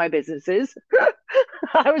couple of my businesses.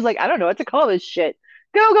 I was like, I don't know what to call this shit.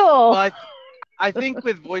 Well, Google. I think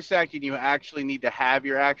with voice acting, you actually need to have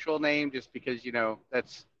your actual name, just because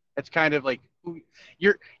that's kind of like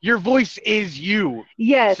your voice is you.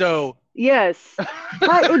 Yes, So yes.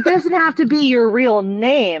 But it doesn't have to be your real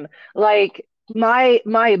name. Like my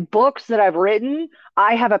books that I've written,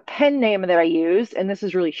 I have a pen name that I use, and this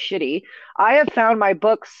is really shitty. I have found my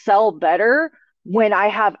books sell better when I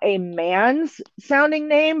have a man's sounding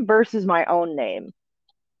name versus my own name.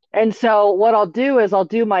 And so what I'll do is I'll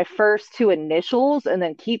do my first two initials and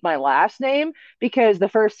then keep my last name because the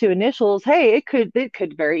first two initials, hey, it could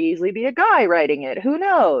very easily be a guy writing it. Who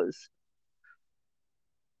knows?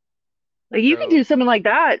 Like you can so do something like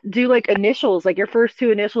that. Do like initials, like your first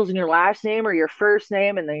two initials and your last name, or your first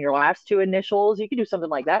name and then your last two initials. You can do something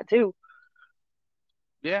like that too.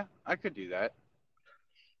 yeah, I could do that.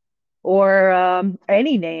 Or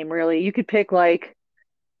any name really. You could pick like,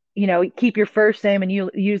 keep your first name and you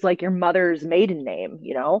use like your mother's maiden name.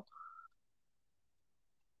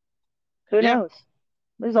 Who Yeah. knows?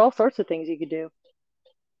 There's all sorts of things you could do.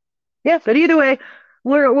 Yeah, but either way,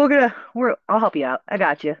 we're I'll help you out. I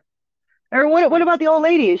got you. Or what Sweet. about the old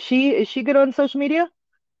lady? Is she good on social media?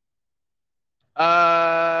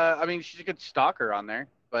 I mean, she's a good stalker on there,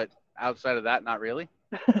 but outside of that, not really.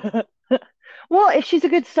 Well, if she's a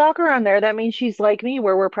good stalker on there, that means she's like me,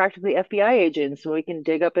 where we're practically FBI agents, so we can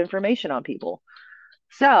dig up information on people.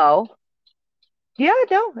 So, yeah,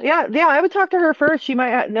 no, yeah, yeah, I would talk to her first. She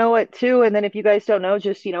might know it too, and then if you guys don't know,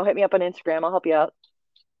 just hit me up on Instagram. I'll help you out.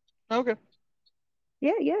 Okay.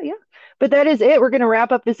 Yeah, yeah, yeah. But that is it. We're gonna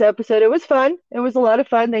wrap up this episode. It was fun. It was a lot of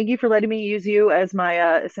fun. Thank you for letting me use you as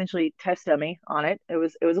my essentially test dummy on it. It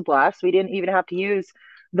was a blast. We didn't even have to use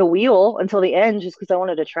the wheel until the end just because I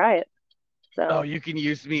wanted to try it. Oh, So you can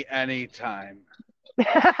use me anytime.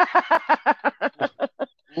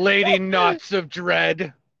 Lady Knots of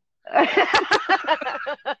Dread.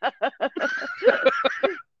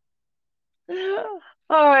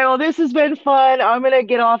 All right, well, this has been fun. I'm gonna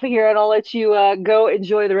get off of here and I'll let you go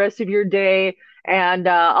enjoy the rest of your day. And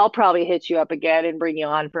I'll probably hit you up again and bring you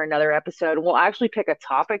on for another episode. We'll actually pick a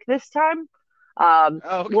topic this time.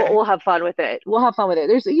 Oh, We'll okay. we'll have fun with it. We'll have fun with it.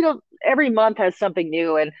 There's, every month has something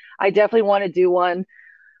new, and I definitely want to do one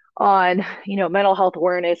on, mental health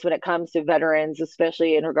awareness when it comes to veterans,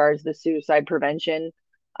 especially in regards to suicide prevention.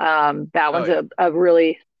 That Oh one's yeah. a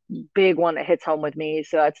really big one that hits home with me.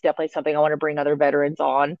 So that's definitely something I want to bring other veterans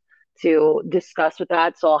on to discuss with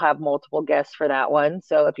that. So I'll have multiple guests for that one.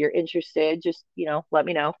 So if you're interested, just, let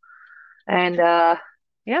me know. And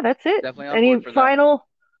yeah, that's it. Definitely on Any board for that one. final?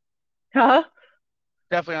 Huh?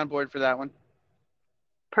 Definitely on board for that one.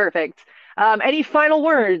 Perfect. Any final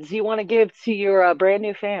words you want to give to your brand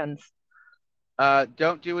new fans?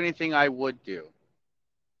 Don't do anything I would do.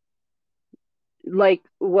 Like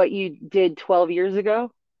what you did 12 years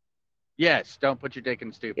ago? Yes, don't put your dick in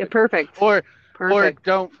Yeah, stupid. perfect. Or Perfect.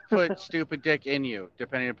 don't put stupid dick in you,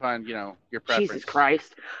 depending upon, your Jesus preference.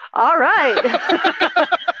 Christ. All right.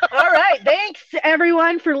 All right. Thanks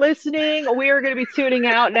everyone for listening. We are going to be tuning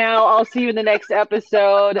out now. I'll see you in the next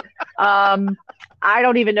episode. I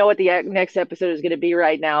don't even know what the next episode is going to be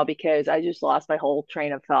right now because I just lost my whole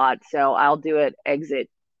train of thought. So I'll do it exit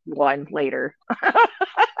one later.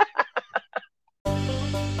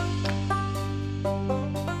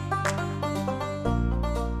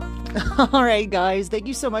 All right, guys, thank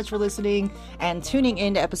you so much for listening and tuning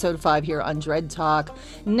in to episode 5 here on Dread Talk.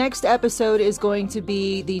 Next episode is going to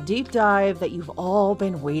be the deep dive that you've all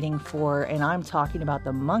been waiting for, and I'm talking about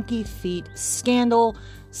the Monkey Feet scandal,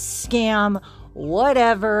 scam,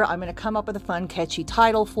 whatever. I'm going to come up with a fun, catchy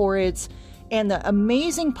title for it. And the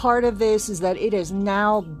amazing part of this is that it has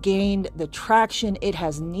now gained the traction it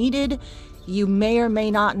has needed. You may or may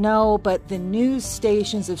not know, but the news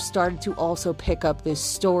stations have started to also pick up this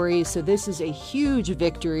story. So this is a huge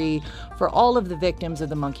victory for all of the victims of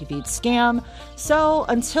the Monkey Feet scam. So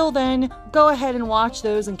until then, go ahead and watch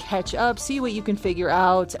those and catch up, see what you can figure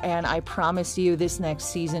out. And I promise you, this next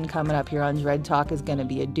season coming up here on Dread Talk is going to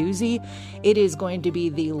be a doozy. It is going to be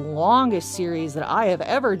the longest series that I have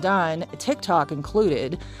ever done, TikTok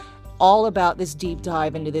included, all about this deep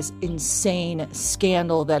dive into this insane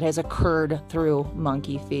scandal that has occurred through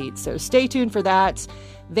Monkey Feet. So stay tuned for that.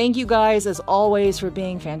 Thank you guys, as always, for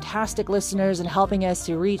being fantastic listeners and helping us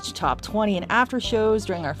to reach top 20 and after shows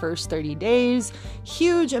during our first 30 days.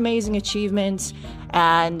 Huge, amazing achievement.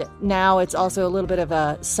 And now it's also a little bit of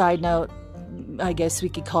a side note. I guess we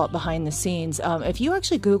could call it behind the scenes. If you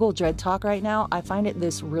actually Google Dread Talk right now, I find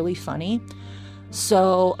this really funny.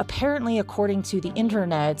 So apparently, according to the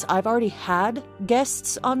internet, I've already had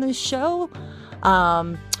guests on this show.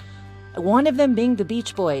 One of them being the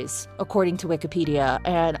Beach Boys, according to Wikipedia.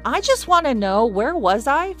 And I just want to know, where was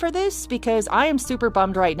I for this? Because I am super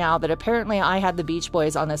bummed right now that apparently I had the Beach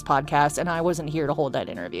Boys on this podcast and I wasn't here to hold that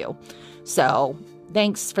interview. So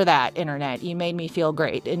thanks for that, internet. You made me feel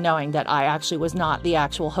great in knowing that I actually was not the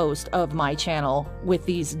actual host of my channel with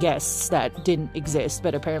these guests that didn't exist,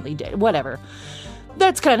 but apparently did. Whatever.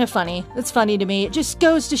 That's kind of funny. That's funny to me. It just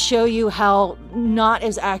goes to show you how not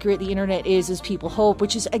as accurate the internet is as people hope,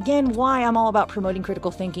 which is, again, why I'm all about promoting critical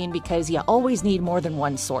thinking, because you always need more than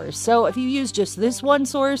one source. So if you use just this one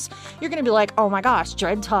source, you're going to be like, oh my gosh,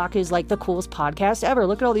 Dread Talk is like the coolest podcast ever.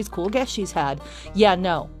 Look at all these cool guests she's had. Yeah,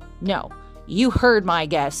 no. You heard my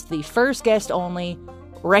guest, the first guest only,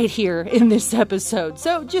 right here in this episode.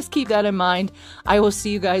 So just keep that in mind. I will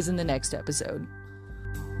see you guys in the next episode.